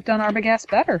anybody could have done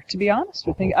Arbogast better, to be honest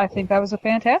with you. I think that was a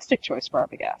fantastic choice for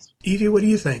Arbogast. Evie, what do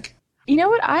you think? You know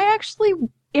what?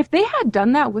 If they had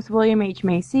done that with William H.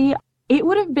 Macy, it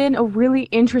would have been a really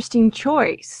interesting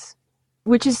choice.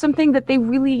 Which is something that they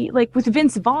really, with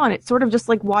Vince Vaughn, it's sort of just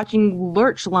like watching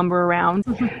Lurch lumber around.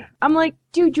 I'm like,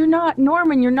 dude, you're not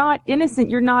Norman, you're not innocent,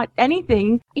 you're not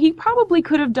anything. He probably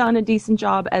could have done a decent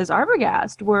job as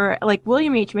Arbogast, where,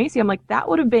 William H. Macy, I'm like, that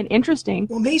would have been interesting.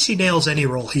 Well, Macy nails any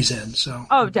role he's in, so.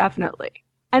 Oh, definitely.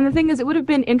 And the thing is, it would have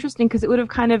been interesting because it would have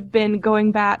kind of been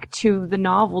going back to the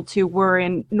novel to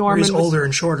wherein Norman he's older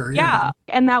and shorter. Yeah.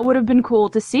 And that would have been cool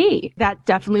to see. That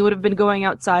definitely would have been going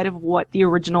outside of what the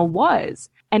original was.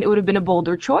 And it would have been a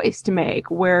bolder choice to make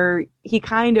where he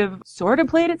kind of sort of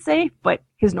played it safe, but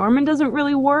his Norman doesn't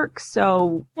really work.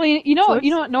 So, well, you know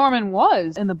what Norman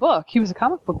was in the book? He was a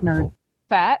comic book nerd.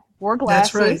 Fat, wore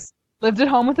glasses. That's right. Lived at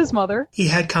home with his mother. He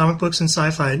had comic books and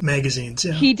sci-fi magazines,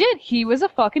 yeah. He did. He was a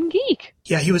fucking geek.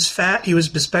 Yeah, he was fat, he was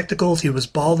bespectacled, he was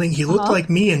balding. He looked like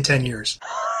me in 10 years.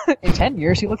 In 10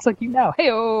 years, he looks like you now.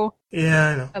 Hey-oh. Yeah,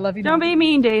 I know. I love you. Don't be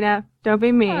mean, Dana. Don't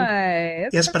be mean. Hi.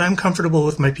 Yes, but I'm comfortable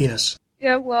with my penis.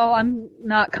 Yeah, well, I'm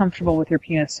not comfortable with your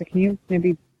penis, so can you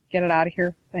maybe get it out of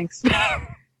here? Thanks.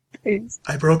 Please.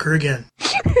 I broke her again.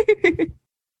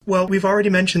 Well, we've already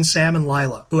mentioned Sam and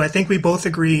Lila, who I think we both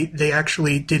agree they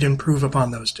actually did improve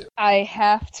upon those two. I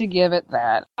have to give it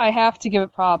that. I have to give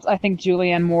it props. I think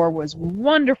Julianne Moore was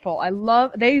wonderful.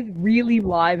 They really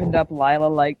livened up Lila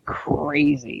like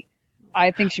crazy.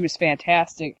 I think she was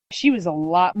fantastic. She was a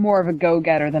lot more of a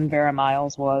go-getter than Vera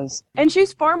Miles was. And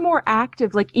she's far more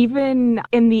active, like even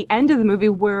in the end of the movie,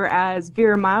 whereas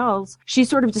Vera Miles, she's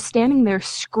sort of just standing there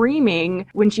screaming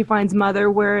when she finds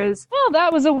Mother, whereas... Well,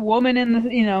 that was a woman in the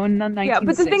 1960s. Yeah,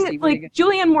 but the thing, like,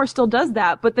 Julianne Moore still does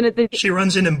that, but then at the... She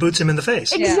runs in and boots him in the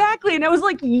face. Exactly, and I was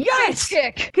like, yes!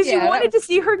 Because you wanted to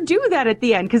see her do that at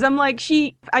the end, because I'm like,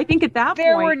 I think at that point...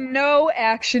 There were no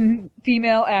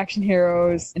female action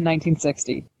heroes in 1960.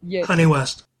 Yeah. Honey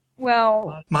West.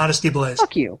 Well... Modesty Blaze.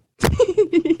 Fuck you.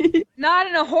 Not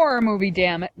in a horror movie,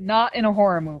 damn it. Not in a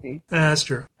horror movie. That's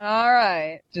true. All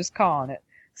right. Just calling it.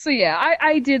 So yeah,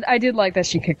 I did like that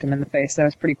she kicked him in the face. That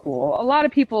was pretty cool. A lot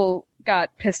of people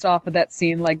got pissed off at that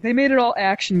scene. Like, they made it all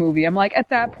action movie. I'm like, at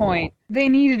that point, they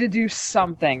needed to do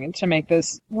something to make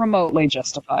this remotely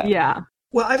justifiable. Yeah.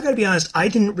 Well, I've got to be honest, I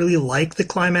didn't really like the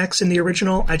climax in the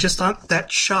original. I just thought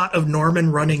that shot of Norman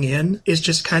running in is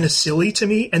just kind of silly to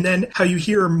me. And then how you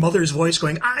hear her mother's voice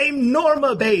going, "I'm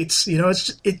Norma Bates."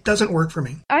 It doesn't work for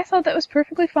me. I thought that was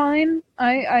perfectly fine.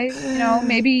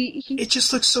 Maybe he... It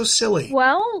just looks so silly.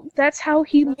 Well, that's how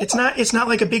he looks. It's not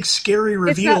like a big scary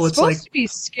reveal. It's supposed to be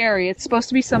scary. It's supposed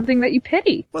to be something that you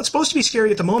pity. Well, it's supposed to be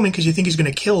scary at the moment because you think he's going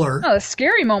to kill her. No, the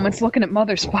scary moment's looking at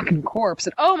Mother's fucking corpse.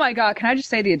 And oh my god, can I just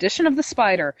say the addition of the spider?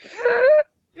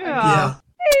 Yeah.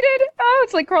 Hated. Oh,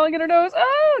 it's like crawling in her nose.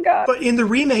 Oh god. But in the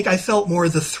remake, I felt more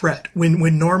the threat.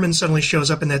 When Norman suddenly shows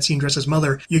up in that scene dressed as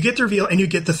Mother, you get the reveal and you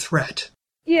get the threat.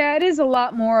 Yeah, it is a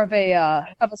lot more of a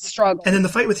struggle. And then the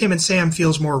fight with him and Sam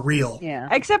feels more real. Yeah.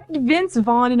 Except Vince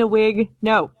Vaughn in a wig.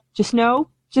 No. Just no.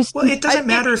 Well, it doesn't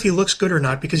matter if he looks good or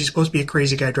not because he's supposed to be a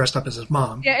crazy guy dressed up as his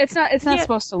mom. Yeah, it's not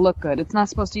supposed to look good. It's not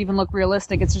supposed to even look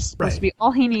realistic. It's just supposed to be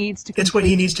all he needs to... It's what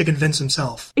he needs to convince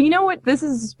himself. You know what? This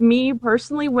is me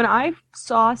personally. When I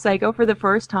saw Psycho for the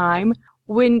first time,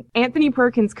 when Anthony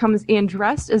Perkins comes in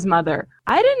dressed as Mother,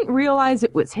 I didn't realize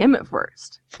it was him at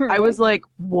first. I was like,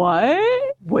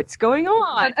 what? What's going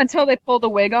on? Until they pull the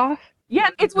wig off? Yeah,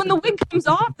 it's when the wig comes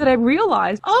off that I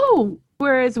realized, oh...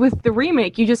 Whereas with the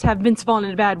remake, you just have Vince Vaughn in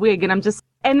a bad wig, and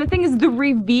and the thing is, the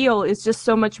reveal is just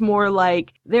so much more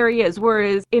like, there he is,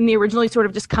 whereas in the original, he sort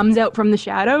of just comes out from the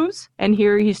shadows, and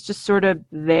here he's just sort of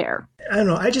there. I don't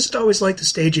know, I just always like the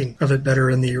staging of it better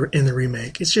in the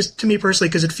remake. It's just, to me personally,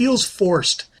 because it feels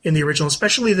forced in the original,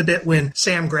 especially the bit when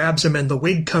Sam grabs him and the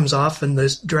wig comes off and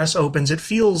the dress opens. It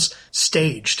feels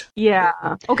staged. Yeah.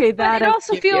 Okay, that... But it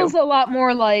also feels a lot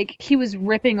more like he was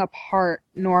ripping apart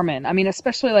Norman. I mean,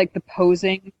 especially like the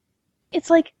posing. It's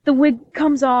like the wig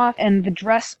comes off and the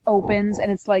dress opens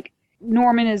and it's like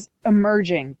Norman is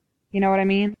emerging. You know what I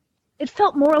mean? It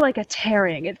felt more like a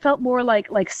tearing. It felt more like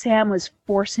Sam was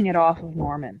forcing it off of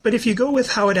Norman. But if you go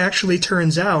with how it actually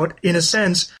turns out, in a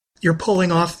sense, you're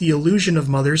pulling off the illusion of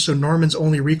Mother, so Norman's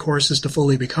only recourse is to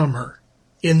fully become her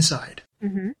inside.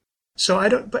 Mm-hmm. So I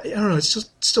don't know. It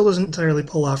still doesn't entirely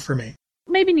pull off for me.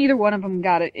 Maybe neither one of them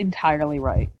got it entirely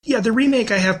right. Yeah, the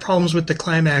remake, I have problems with the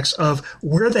climax of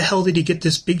where the hell did he get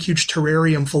this big, huge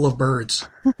terrarium full of birds?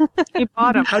 He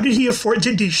bought them. How did he afford?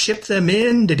 Did he ship them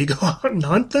in? Did he go out and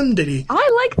hunt them? Did he?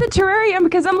 I like the terrarium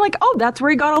because I'm like, oh, that's where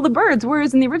he got all the birds.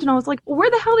 Whereas in the original, I was like, well, where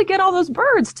the hell did he get all those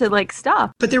birds to like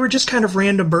stuff? But they were just kind of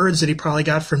random birds that he probably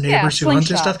got from neighbors who hunt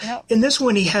and stuff. Yep. In this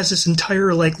one, he has this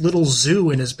entire like little zoo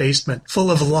in his basement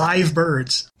full of live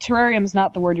birds. Terrarium's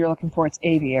not the word you're looking for. It's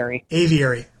aviary.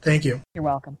 Aviary. Thank you. You're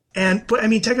welcome. But I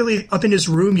mean, technically, up in his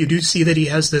room, you do see that he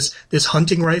has this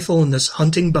hunting rifle and this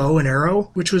hunting bow and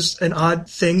arrow, which was an odd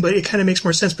thing, but it kind of makes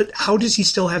more sense. But how does he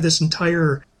still have this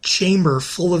entire chamber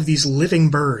full of these living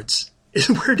birds?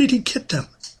 Where did he get them?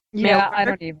 Yeah, I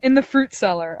don't even. In the fruit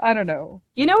cellar. I don't know.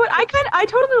 You know what? I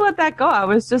totally let that go. I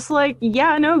was just like,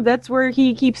 yeah, no, that's where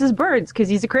he keeps his birds because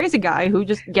he's a crazy guy who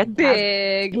just gets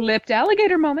big-lipped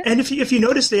alligator moment. And if you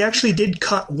notice, they actually did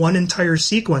cut one entire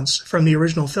sequence from the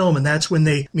original film, and that's when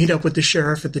they meet up with the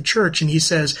sheriff at the church, and he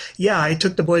says, yeah, I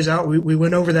took the boys out. We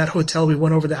went over that hotel. We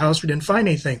went over the house. We didn't find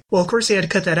anything. Well, of course, they had to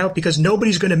cut that out because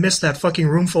nobody's going to miss that fucking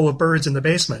room full of birds in the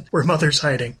basement where Mother's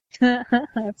hiding.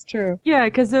 That's true. Yeah,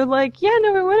 because they're like, yeah,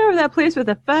 no, we went over that place with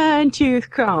a fine-tooth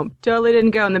comb. Totally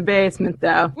didn't go in the basement,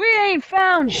 though. We ain't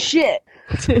found shit.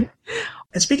 And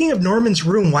speaking of Norman's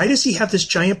room, why does he have this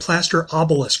giant plaster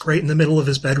obelisk right in the middle of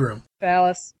his bedroom?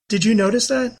 Phallus. Did you notice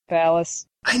that? Phallus.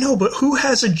 I know, but who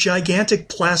has a gigantic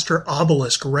plaster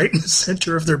obelisk right in the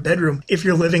center of their bedroom if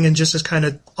you're living in just as kind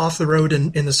of off the road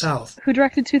in the South? Who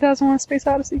directed 2001: Space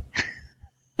Odyssey?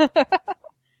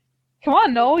 Come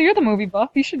on, Noel, you're the movie buff.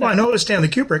 You should know. Well, I know it was Stanley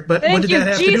Kubrick, but Thank what did you, that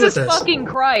have Jesus to do with this? fucking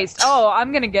Christ. Oh,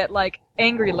 I'm gonna get, like,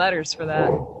 angry letters for that.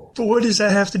 But what does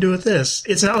that have to do with this?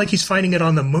 It's not like he's finding it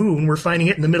on the moon. We're finding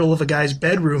it in the middle of a guy's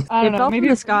bedroom. I don't It know, fell maybe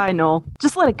from the sky, Noel.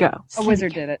 Just let it go. a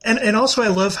wizard did it. And also I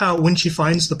love how when she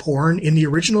finds the porn in the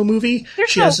original movie, There's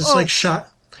she no- has this oh. like shot.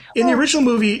 In the original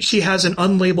movie, she has an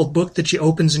unlabeled book that she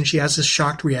opens and she has this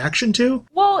shocked reaction to.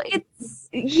 Well, it's...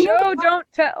 Show, don't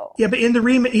tell. Yeah, but in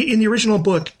the original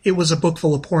book, it was a book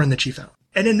full of porn that she found.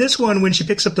 And in this one, when she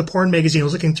picks up the porn magazine and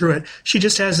was looking through it, she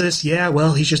just has this, yeah,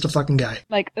 well, he's just a fucking guy.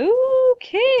 Like,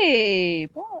 okay.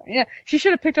 Boy. Yeah, she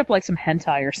should have picked up, like, some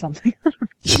hentai or something.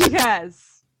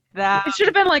 Yes. That... It should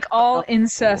have been, like, all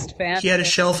incest fan. He had a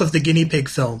shelf of the guinea pig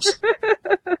films.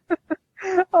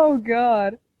 Oh,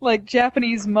 God. Like,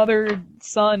 Japanese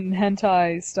mother-son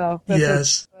hentai stuff.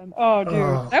 Yes. Oh, dude.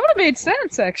 Oh. That would have made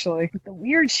sense, actually. The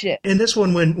weird shit. In this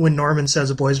one, when Norman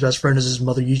says a boy's best friend is his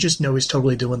mother, you just know he's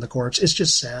totally doing the corpse. It's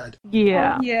just sad.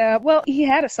 Yeah. Yeah, well, he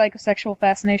had a psychosexual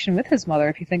fascination with his mother,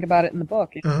 if you think about it in the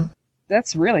book. Uh-huh.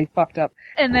 That's really fucked up.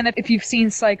 And then if you've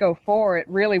seen Psycho 4, it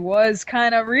really was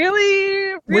kind of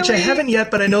really... Which I haven't yet,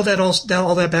 but I know that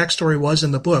all that backstory was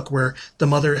in the book, where the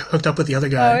mother hooked up with the other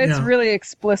guy. Oh, it's yeah. really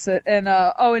explicit. And,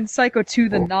 in Psycho 2,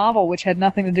 the novel, which had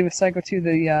nothing to do with Psycho 2,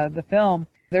 the film,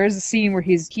 there is a scene where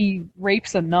he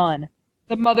rapes a nun.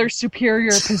 The mother's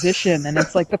superior position, and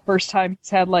it's like the first time he's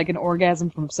had like an orgasm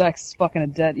from sex. He's fucking a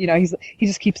dead. You know, he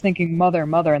just keeps thinking mother,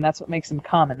 and that's what makes him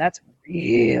come, and that's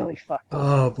really fucked up.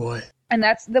 Oh, boy. And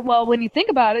when you think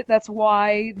about it, that's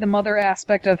why the mother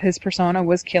aspect of his persona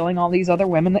was killing all these other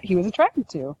women that he was attracted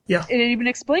to. Yeah. It even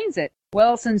explains it.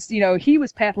 Well, since, he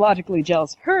was pathologically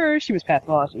jealous of her, she was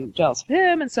pathologically jealous of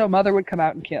him, and so mother would come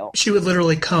out and kill. She would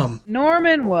literally come.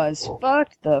 Norman was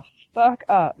fucked the fuck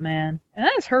up, man. And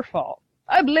that is her fault.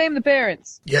 I blame the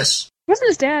parents. Yes. Wasn't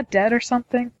his dad dead or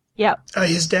something? Yeah.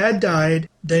 His dad died,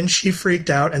 then she freaked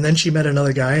out, and then she met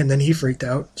another guy, and then he freaked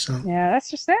out, so... Yeah, that's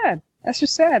just sad. That's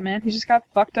just sad, man. He just got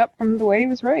fucked up from the way he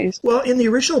was raised. Well, in the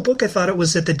original book, I thought it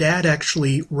was that the dad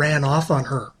actually ran off on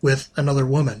her with another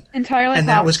woman. Entirely And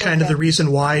that was possible, kind of yeah. the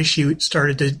reason why she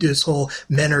started to do this whole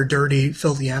men are dirty,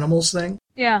 filthy animals thing.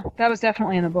 Yeah, that was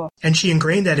definitely in the book. And she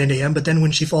ingrained that into him, but then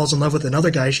when she falls in love with another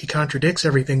guy, she contradicts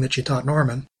everything that she taught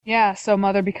Norman. Yeah, so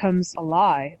mother becomes a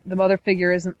lie. The mother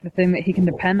figure isn't the thing that he can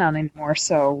depend on anymore,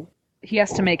 so he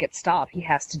has to make it stop. He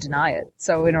has to deny it.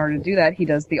 So in order to do that, he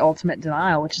does the ultimate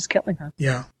denial, which is killing her.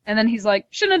 Yeah. And then he's like,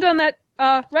 shouldn't have done that,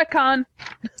 retcon.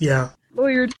 Yeah.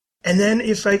 Weird. And then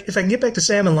if I can get back to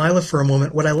Sam and Lila for a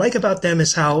moment, what I like about them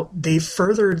is how they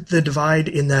furthered the divide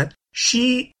in that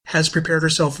she has prepared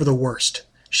herself for the worst.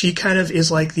 She kind of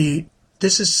is like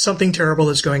this is something terrible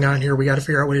that's going on here. We got to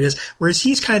figure out what it is. Whereas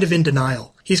he's kind of in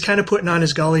denial. He's kind of putting on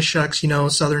his golly shucks,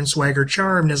 Southern swagger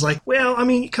charm and is like, well, I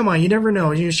mean, come on, you never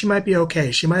know. She might be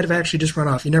okay. She might have actually just run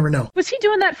off. You never know. Was he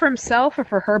doing that for himself or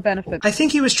for her benefit? I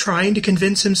think he was trying to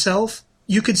convince himself.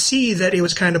 You could see that it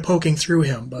was kind of poking through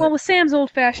him. But Well, with Sam's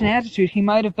old-fashioned attitude, he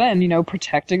might have been,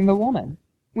 protecting the woman.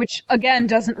 Which, again,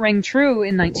 doesn't ring true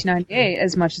in 1998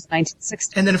 as much as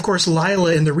 1960. And then, of course,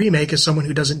 Lila in the remake is someone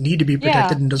who doesn't need to be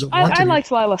protected and doesn't want to I be.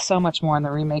 liked Lila so much more in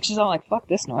the remake. She's all like, fuck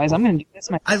this noise. I'm going to do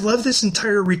this myself. I love this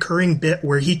entire recurring bit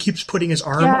where he keeps putting his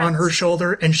arm Yes. on her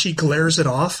shoulder and she glares it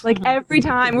off. Like every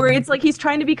time where it's like he's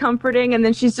trying to be comforting and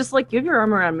then she's just like, give your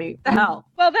arm around me. The hell?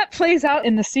 Well, that plays out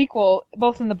in the sequel,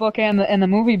 both in the book and the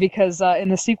movie, because in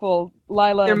the sequel,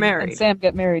 Lila They're and married. Sam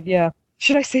get married, yeah.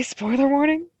 Should I say spoiler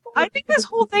warning? I think this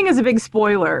whole thing is a big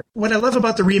spoiler. What I love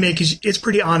about the remake is it's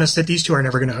pretty honest that these two are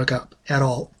never going to hook up at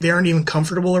all. They aren't even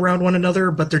comfortable around one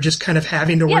another, but they're just kind of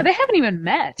having to work. Yeah, they haven't even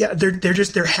met. Yeah,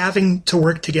 they're having to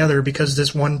work together because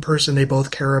this one person they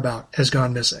both care about has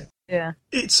gone missing. Yeah.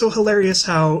 It's so hilarious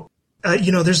how,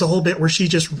 there's the whole bit where she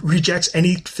just rejects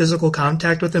any physical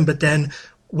contact with him, but then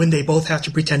when they both have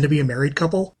to pretend to be a married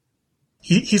couple,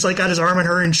 he's like got his arm on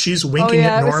her and she's winking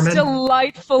at Norman. It was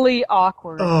delightfully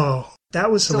awkward. Oh, that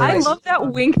was hilarious. I love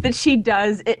that wink that she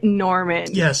does at Norman.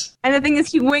 Yes. And the thing is,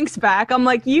 he winks back. I'm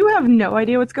like, you have no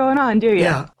idea what's going on, do you?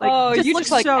 Yeah. Like, you looks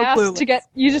just so asked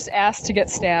to get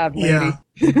stabbed, lady. Yeah.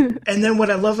 And then what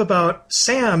I love about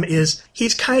Sam is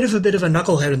he's kind of a bit of a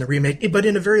knucklehead in the remake, but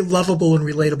in a very lovable and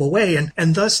relatable way.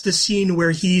 And thus the scene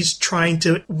where he's trying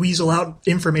to weasel out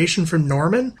information from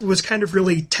Norman was kind of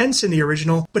really tense in the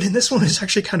original, but in this one it's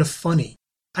actually kind of funny.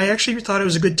 I actually thought it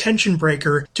was a good tension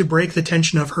breaker to break the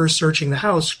tension of her searching the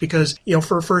house because,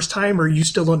 for a first timer, you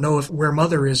still don't know where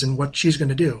Mother is and what she's going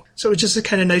to do. So it's just a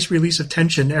kind of nice release of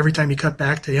tension every time you cut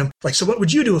back to him. Like, so what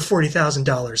would you do with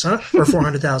 $40,000, huh? Or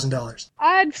 $400,000?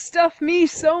 I'd stuff me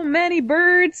so many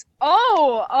birds.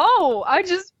 Holy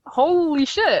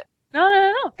shit.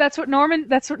 No. That's what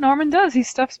Norman does. He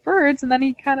stuffs birds, and then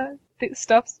he kind of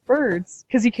stuffs birds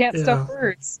because he can't stuff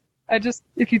birds.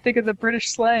 If you think of the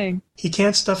British slang. He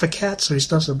can't stuff a cat, so he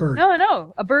stuffs a bird.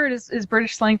 No. A bird is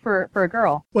British slang for a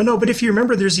girl. Well, no, but if you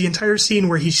remember, there's the entire scene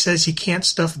where he says he can't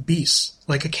stuff beasts,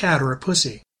 like a cat or a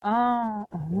pussy. Oh.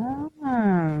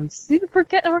 See, we're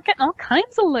getting all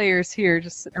kinds of layers here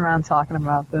just sitting around talking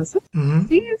about this. Mm-hmm.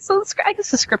 See, so I guess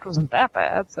the script wasn't that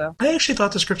bad, so. I actually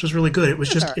thought the script was really good. It was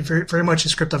just very, very much a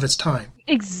script of its time.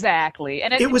 Exactly.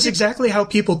 And it was exactly how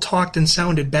people talked and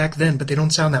sounded back then, but they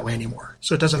don't sound that way anymore,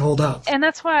 so it doesn't hold up. And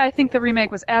that's why I think the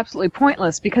remake was absolutely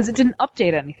pointless, because it didn't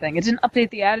update anything. It didn't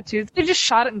update the attitudes. They just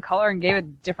shot it in color and gave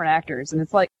it different actors, and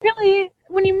it's like, really?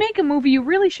 When you make a movie, you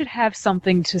really should have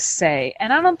something to say.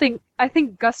 And I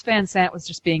think Gus Van Sant was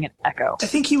just being an echo. I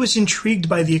think he was intrigued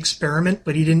by the experiment,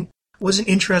 but he wasn't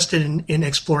interested in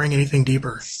exploring anything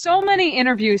deeper. So many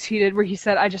interviews he did where he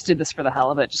said, I just did this for the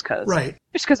hell of it, just because. Right.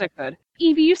 Just because I could.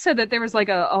 Evie, you said that there was like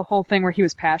a whole thing where he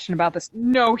was passionate about this.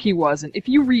 No, he wasn't. If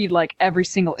you read like every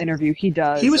single interview he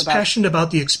does. He was passionate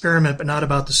about the experiment, but not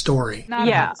about the story. Not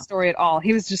about the story at all.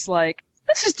 He was just like,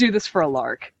 let's just do this for a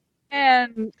lark.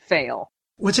 And fail.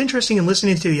 What's interesting in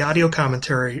listening to the audio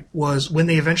commentary was when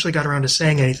they eventually got around to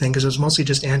saying anything, because it was mostly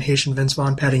just Anne Heche and Vince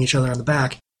Vaughn patting each other on the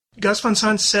back. Gus Van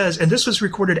Sant says, and this was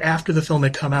recorded after the film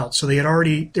had come out, so they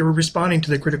were responding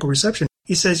to the critical reception.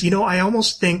 He says, I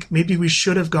almost think maybe we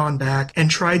should have gone back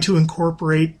and tried to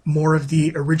incorporate more of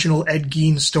the original Ed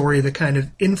Gein story that kind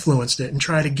of influenced it and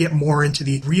try to get more into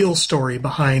the real story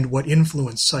behind what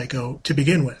influenced Psycho to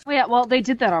begin with. Well, they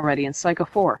did that already in Psycho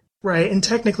 4. Right, and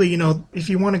technically, if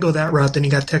you want to go that route, then you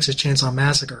got Texas Chainsaw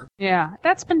Massacre. Yeah,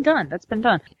 that's been done.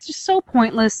 It's just so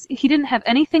pointless. He didn't have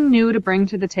anything new to bring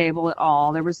to the table at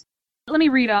all. Let me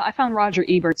read, I found Roger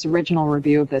Ebert's original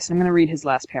review of this, and I'm going to read his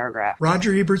last paragraph.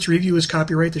 Roger Ebert's review is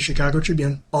copyright the Chicago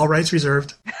Tribune. All rights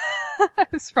reserved.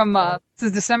 It's from, this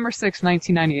is December 6,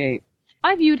 1998.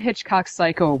 I viewed Hitchcock's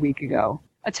Psycho a week ago.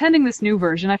 Attending this new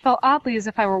version, I felt oddly as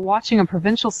if I were watching a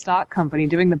provincial stock company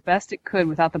doing the best it could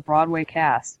without the Broadway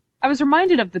cast. I was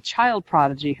reminded of the child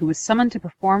prodigy who was summoned to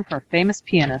perform for a famous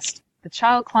pianist. The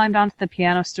child climbed onto the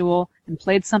piano stool and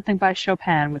played something by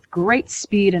Chopin with great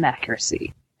speed and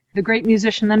accuracy. The great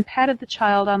musician then patted the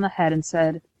child on the head and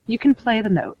said, "You can play the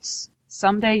notes.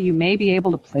 Someday you may be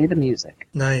able to play the music."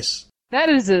 Nice. That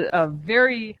is a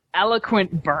very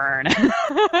eloquent burn.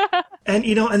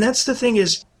 And that's the thing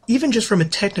is, even just from a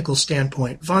technical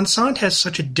standpoint, Van Sant has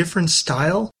such a different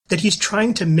style that he's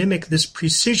trying to mimic this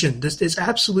precision, this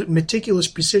absolute meticulous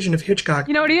precision of Hitchcock.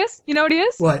 You know what he is?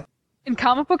 What? In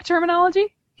comic book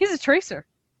terminology, he's a tracer.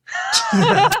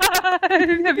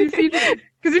 Have you seen?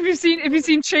 Because if you've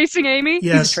seen Chasing Amy,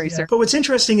 yes, he's a tracer. Yeah. But what's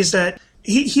interesting is that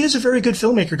he is a very good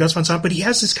filmmaker, Gus Van Sant, but he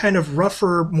has this kind of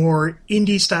rougher, more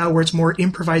indie style where it's more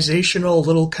improvisational, a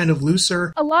little kind of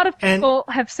looser. A lot of people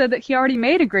have said that he already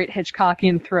made a great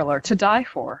Hitchcockian thriller, To Die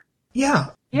For. Yeah.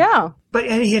 Yeah. But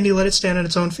and he let it stand on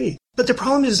its own feet. But the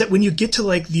problem is that when you get to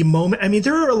like the moment, I mean,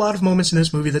 there are a lot of moments in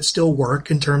this movie that still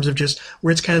work in terms of just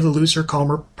where it's kind of the looser,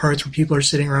 calmer parts where people are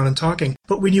sitting around and talking.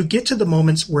 But when you get to the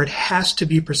moments where it has to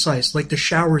be precise, like the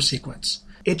shower sequence,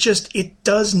 it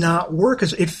does not work.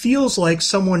 It feels like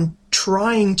someone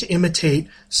trying to imitate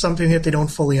something that they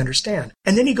don't fully understand.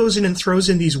 And then he goes in and throws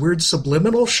in these weird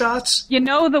subliminal shots. You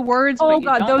know the words, but you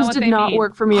don't know those what did they not mean.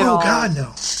 work for me at all. Oh, God,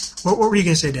 no. What were you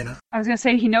going to say, Dana? I was going to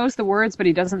say he knows the words, but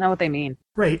he doesn't know what they mean.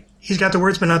 Right. He's got the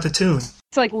words, but not the tune.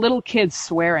 It's like little kids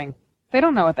swearing. They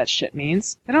don't know what that shit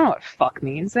means. They don't know what fuck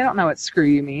means. They don't know what screw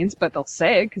you means, but they'll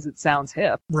say it because it sounds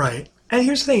hip. Right. And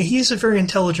here's the thing. He is a very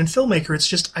intelligent filmmaker. It's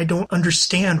just I don't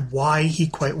understand why he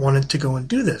quite wanted to go and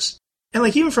do this. And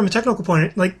like even from a technical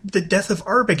point, like the death of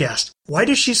Arbogast. Why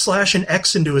does she slash an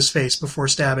X into his face before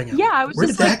stabbing him? Yeah, I was Where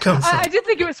just did that come from? I did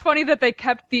think it was funny that they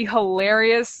kept the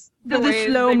hilarious... The way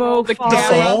slow-mo they rolled fall.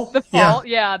 camera. The The fall.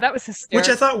 Yeah, that was hysterical. Which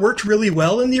I thought worked really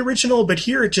well in the original, but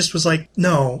here it just was like,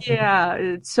 no. Yeah,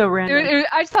 it's so random.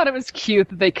 I just thought it was cute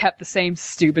that they kept the same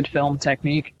stupid film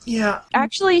technique. Yeah.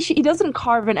 Actually, he doesn't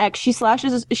carve an X.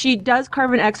 She does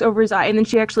carve an X over his eye, and then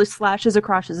she actually slashes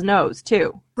across his nose,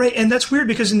 too. Right, and that's weird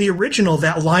because in the original,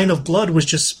 that line of blood was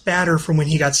just spatter from when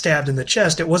he got stabbed in the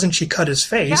chest. It wasn't she cut his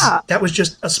face. Yeah. That was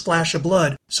just a splash of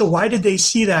blood. So why did they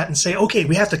see that and say, okay,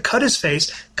 we have to cut his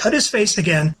face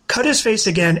again,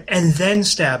 and then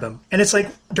stab him? And it's like,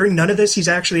 during none of this, he's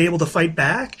actually able to fight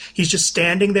back? He's just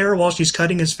standing there while she's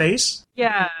cutting his face?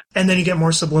 Yeah. And then you get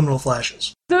more subliminal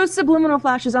flashes. Those subliminal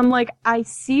flashes, I'm like, I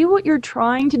see what you're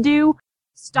trying to do.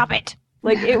 Stop it.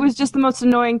 Like, it was just the most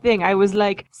annoying thing. I was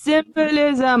like,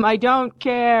 symbolism, I don't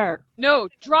care. No,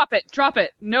 drop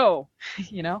it, no.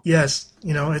 You know? Yes,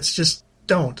 it's just,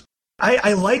 don't.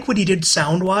 I like what he did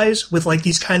sound-wise with like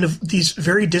these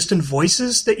very distant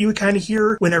voices that you would kind of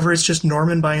hear whenever it's just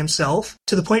Norman by himself,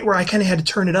 to the point where I kind of had to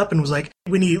turn it up and was like,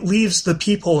 when he leaves the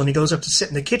peephole and he goes up to sit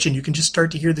in the kitchen, you can just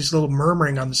start to hear this little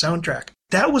murmuring on the soundtrack.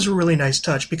 That was a really nice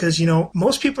touch because, you know,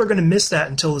 most people are going to miss that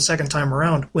until the second time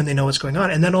around when they know what's going on.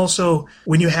 And then also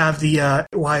when you have the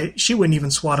why she wouldn't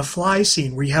even swat a fly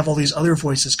scene where you have all these other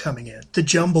voices coming in. The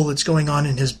jumble that's going on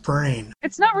in his brain.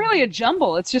 It's not really a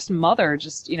jumble. It's just Mother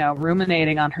just, you know,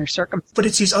 ruminating on her circumstances. But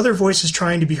it's these other voices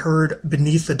trying to be heard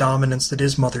beneath the dominance that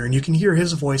is Mother. And you can hear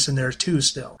his voice in there too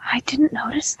still. I didn't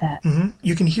notice that. Mm-hmm.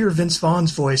 You can hear Vince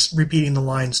Vaughn's voice repeating the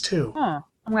lines too. Huh.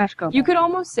 I'm gonna have to go. You could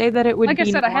almost say that it would Like I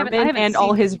be said, I Norman haven't and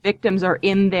all his victims are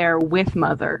in there with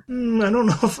Mother. I don't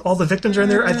know if all the victims are in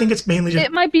there. I think it's mainly just...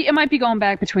 It might be going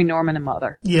back between Norman and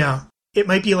Mother. Yeah. It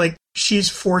might be like she's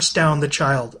forced down the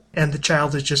child, and the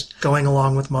child is just going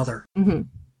along with Mother. Mm-hmm.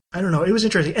 I don't know. It was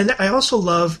interesting. And I also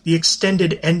love the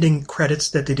extended ending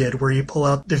credits that they did, where you pull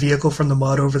out the vehicle from the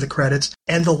mud over the credits.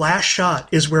 And the last shot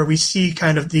is where we see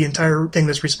kind of the entire thing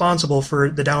that's responsible for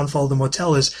the downfall of the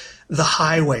motel is the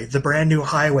highway, the brand new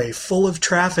highway, full of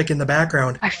traffic in the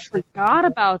background. I forgot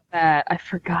about that.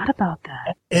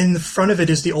 In the front of it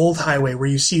is the old highway where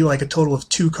you see like a total of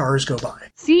 2 cars go by.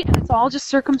 See, and it's all just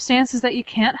circumstances that you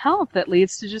can't help that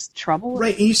leads to just trouble.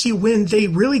 Right, and you see when they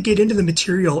really get into the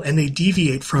material and they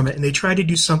deviate from it and they try to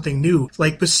do something new,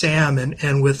 like with Sam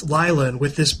and with Lila and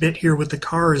with this bit here with the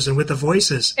cars and with the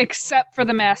voices. Except for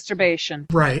the masturbation.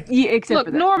 Right. Yeah, except Look,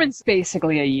 for that. Norman's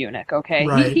basically a eunuch, okay?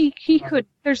 Right. He could...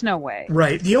 There's no way.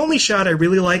 Right. The only shot I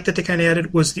really liked that they kind of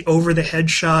added was the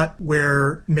over-the-head shot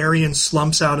where Marion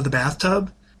slumps out of the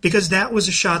bathtub. Because that was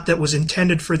a shot that was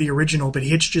intended for the original, but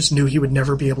Hitch just knew he would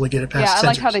never be able to get it past Yeah, I like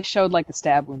censors. how they showed like the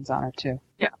stab wounds on her too.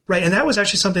 Yeah. Right, and that was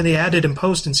actually something they added in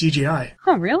post in CGI.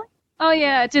 Oh, really? Oh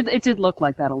yeah, it did look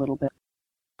like that a little bit.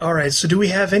 All right, so do we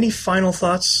have any final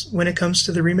thoughts when it comes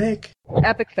to the remake?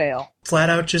 Epic fail. Flat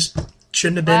out just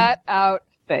shouldn't have been? Flat out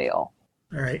fail.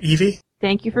 All right, Evie?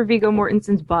 Thank you for Viggo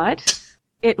Mortensen's butt.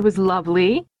 It was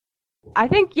lovely. I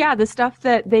think, yeah, the stuff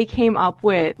that they came up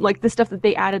with, like the stuff that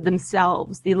they added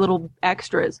themselves, the little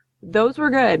extras, those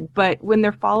were good. But when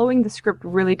they're following the script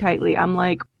really tightly, I'm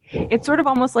like, it's sort of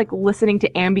almost like listening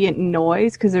to ambient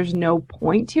noise because there's no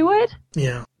point to it.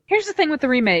 Yeah. Here's the thing with the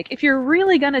remake. If you're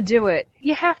really gonna do it,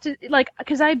 you have to, like,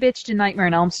 because I bitched in Nightmare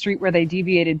on Elm Street where they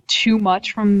deviated too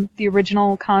much from the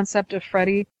original concept of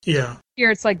Freddy. Yeah.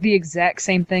 Here it's like the exact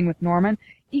same thing with Norman.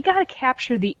 You gotta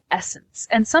capture the essence.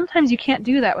 And sometimes you can't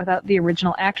do that without the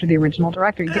original actor, the original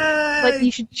director. Like,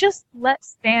 you should just let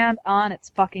stand on its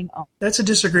fucking own. That's a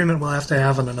disagreement we'll have to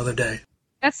have on another day.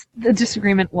 That's the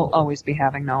disagreement we'll always be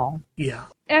having, Noel. Yeah.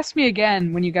 Ask me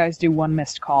again when you guys do One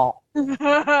Missed Call.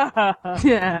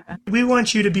 Yeah. We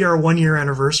want you to be our 1-year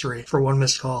anniversary for One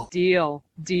Missed Call. Deal,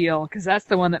 because that's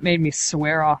the one that made me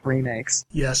swear off remakes.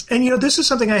 Yes. And, you know, this is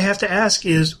something I have to ask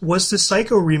is, was the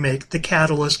Psycho remake the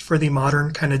catalyst for the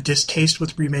modern kind of distaste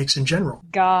with remakes in general?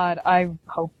 God, I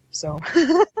hope so.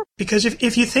 Because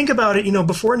if you think about it, you know,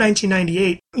 before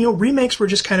 1998, you know, remakes were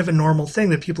just kind of a normal thing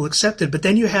that people accepted. But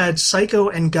then you had Psycho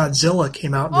and Godzilla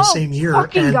came out in the same year.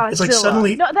 And Godzilla. it's like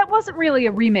suddenly... No, that wasn't really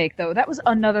a remake, though. That was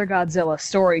another Godzilla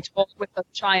story told with a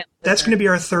giant... That's going to be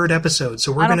our 3rd episode,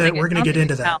 so we're gonna get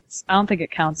into that. I don't think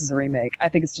it counts as a remake. I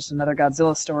think it's just another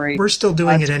Godzilla story. We're still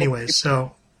doing it anyways,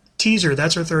 so... Teaser,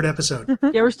 that's our 3rd episode.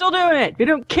 Yeah, we're still doing it. We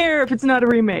don't care if it's not a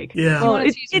remake. Yeah. Well,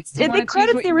 it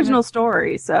credits the original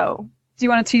story, so... Do you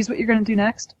want to tease what you're going to do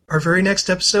next? Our very next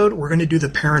episode, we're going to do The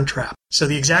Parent Trap. So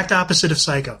the exact opposite of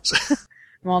Psychos.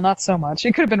 Well, not so much.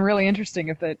 It could have been really interesting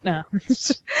if they... No.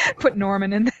 Put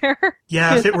Norman in there.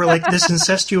 Yeah, if it were like this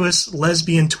incestuous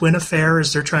lesbian twin affair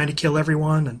as they're trying to kill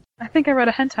everyone. And I think I read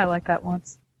a hentai like that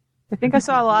once. I think I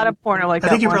saw a lot of porno like that.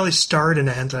 I think you once. probably starred in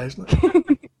a hentai.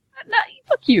 No,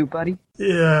 fuck you, buddy.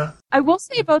 Yeah. I will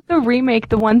say about the remake,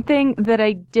 the one thing that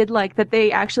I did like that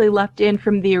they actually left in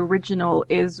from the original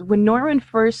is when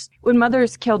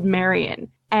Mother's killed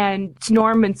Marion, and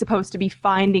Norman's supposed to be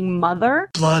finding Mother.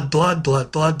 Blood.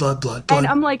 And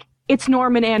I'm like, it's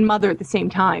Norman and Mother at the same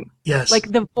time. Yes.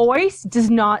 Like, the voice does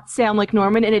not sound like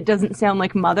Norman, and it doesn't sound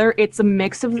like Mother. It's a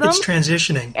mix of them. It's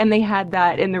transitioning. And they had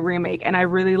that in the remake, and I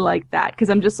really liked that, because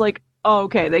I'm just like, oh,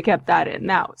 okay, they kept that in.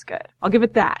 That was good. I'll give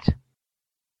it that.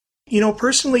 You know,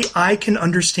 personally, I can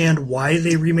understand why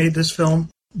they remade this film,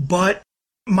 but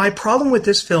my problem with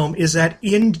this film is that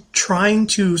in trying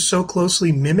to so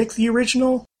closely mimic the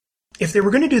original, if they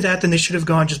were going to do that, then they should have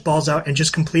gone just balls out and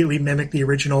just completely mimic the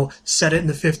original, set it in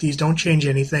the 50s, don't change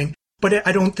anything. But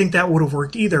I don't think that would have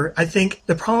worked either. I think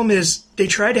the problem is they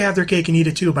tried to have their cake and eat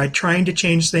it too by trying to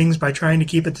change things, by trying to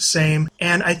keep it the same.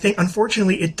 And I think,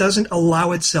 unfortunately, it doesn't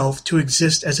allow itself to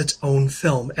exist as its own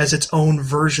film, as its own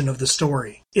version of the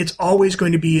story. It's always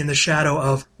going to be in the shadow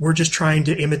of, we're just trying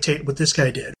to imitate what this guy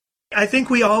did. I think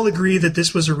we all agree that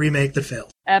this was a remake that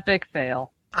failed. Epic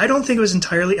fail. I don't think it was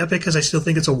entirely epic because I still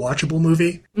think it's a watchable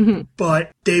movie,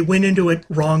 but they went into it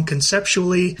wrong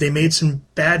conceptually. They made some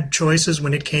bad choices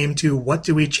when it came to what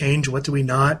do we change, what do we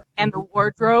not. And the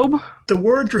wardrobe. The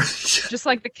wardrobe. Just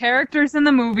like the characters in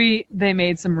the movie, they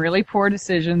made some really poor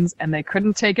decisions and they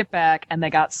couldn't take it back and they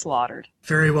got slaughtered.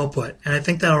 Very well put. And I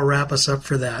think that'll wrap us up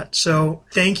for that. So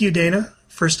thank you, Dana,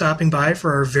 for stopping by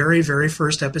for our very, very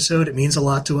first episode. It means a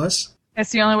lot to us.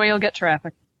 That's the only way you'll get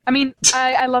traffic. I mean,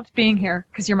 I loved being here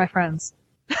because you're my friends.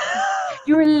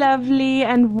 You're lovely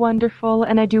and wonderful,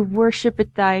 and I do worship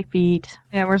at thy feet.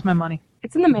 Yeah, where's my money?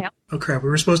 It's in the mail. Oh, crap. We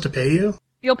were supposed to pay you?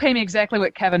 You'll pay me exactly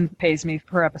what Kevin pays me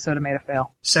per episode of Made a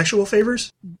Fail. Sexual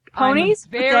favors? Ponies?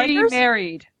 I'm very With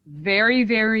married. Very,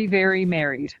 very, very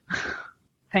married.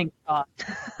 Thank God.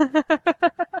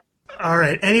 All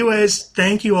right. Anyways,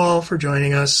 thank you all for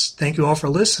joining us. Thank you all for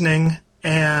listening.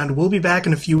 And we'll be back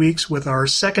in a few weeks with our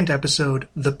second episode,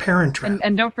 The Parent Trap.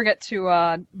 And don't forget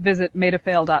to visit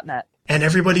madeafail.net. And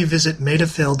everybody visit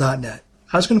madeafail.net.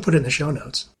 I was going to put it in the show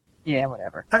notes. Yeah,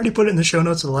 whatever. I already put it in the show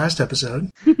notes of the last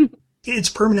episode. It's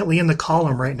permanently in the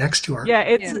column right next to our... Yeah,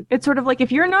 it's sort of like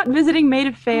if you're not visiting Made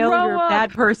of Fail, Grow you're a up.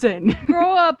 bad person.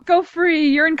 Grow up. Go free.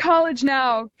 You're in college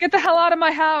now. Get the hell out of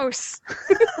my house.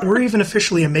 We're even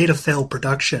officially a Made of Fail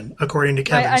production, according to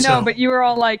Kevin. I know, so... but you were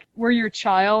all like, we're your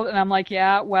child. And I'm like,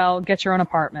 yeah, well, get your own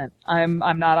apartment. I'm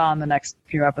not on the next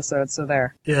few episodes, so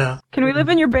there. Yeah. Can we live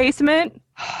in your basement?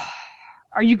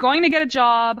 Are you going to get a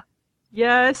job?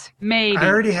 Yes. Maybe. I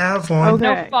already have one. Okay.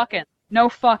 No fucking. No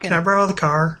fucking. Can I borrow the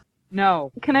car?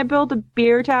 No. Can I build a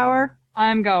beer tower?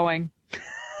 I'm going.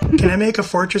 Can I make a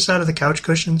fortress out of the couch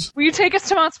cushions? Will you take us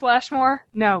to Mount Splashmore?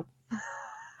 No.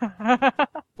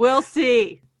 We'll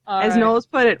see. All As right. Noel's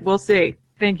put it, we'll see.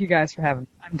 Thank you guys for having me.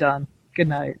 I'm done. Good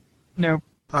night. Nope.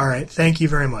 All right. Thank you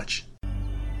very much.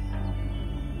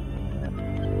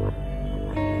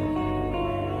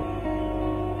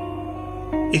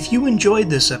 If you enjoyed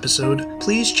this episode,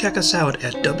 please check us out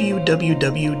at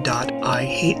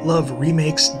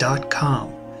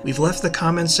www.ihateloveremakes.com. We've left the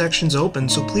comments sections open,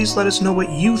 so please let us know what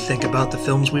you think about the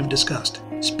films we've discussed.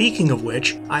 Speaking of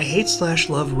which, I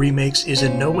Hate/Love Remakes is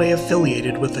in no way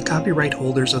affiliated with the copyright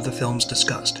holders of the films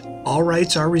discussed. All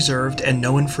rights are reserved and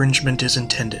no infringement is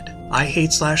intended. I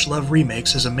Hate/Love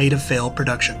Remakes is a Made of Fail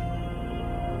production.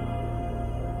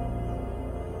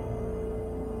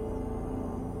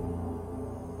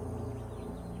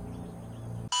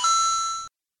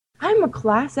 I'm a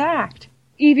class act.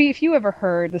 Evie, if you ever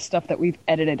heard the stuff that we've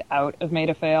edited out of Made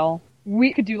a Fail,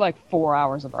 we could do like 4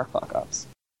 hours of our fuck-ups.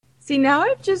 See, now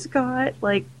I've just got,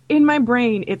 like, in my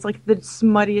brain, it's like the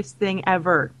smuttiest thing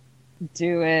ever.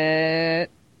 Do it.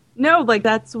 No, like,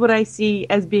 that's what I see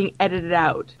as being edited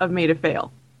out of Made of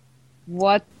Fail.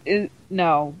 What is...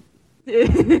 No.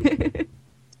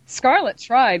 Scarlett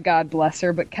tried, God bless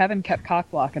her, but Kevin kept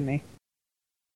cock-blocking me.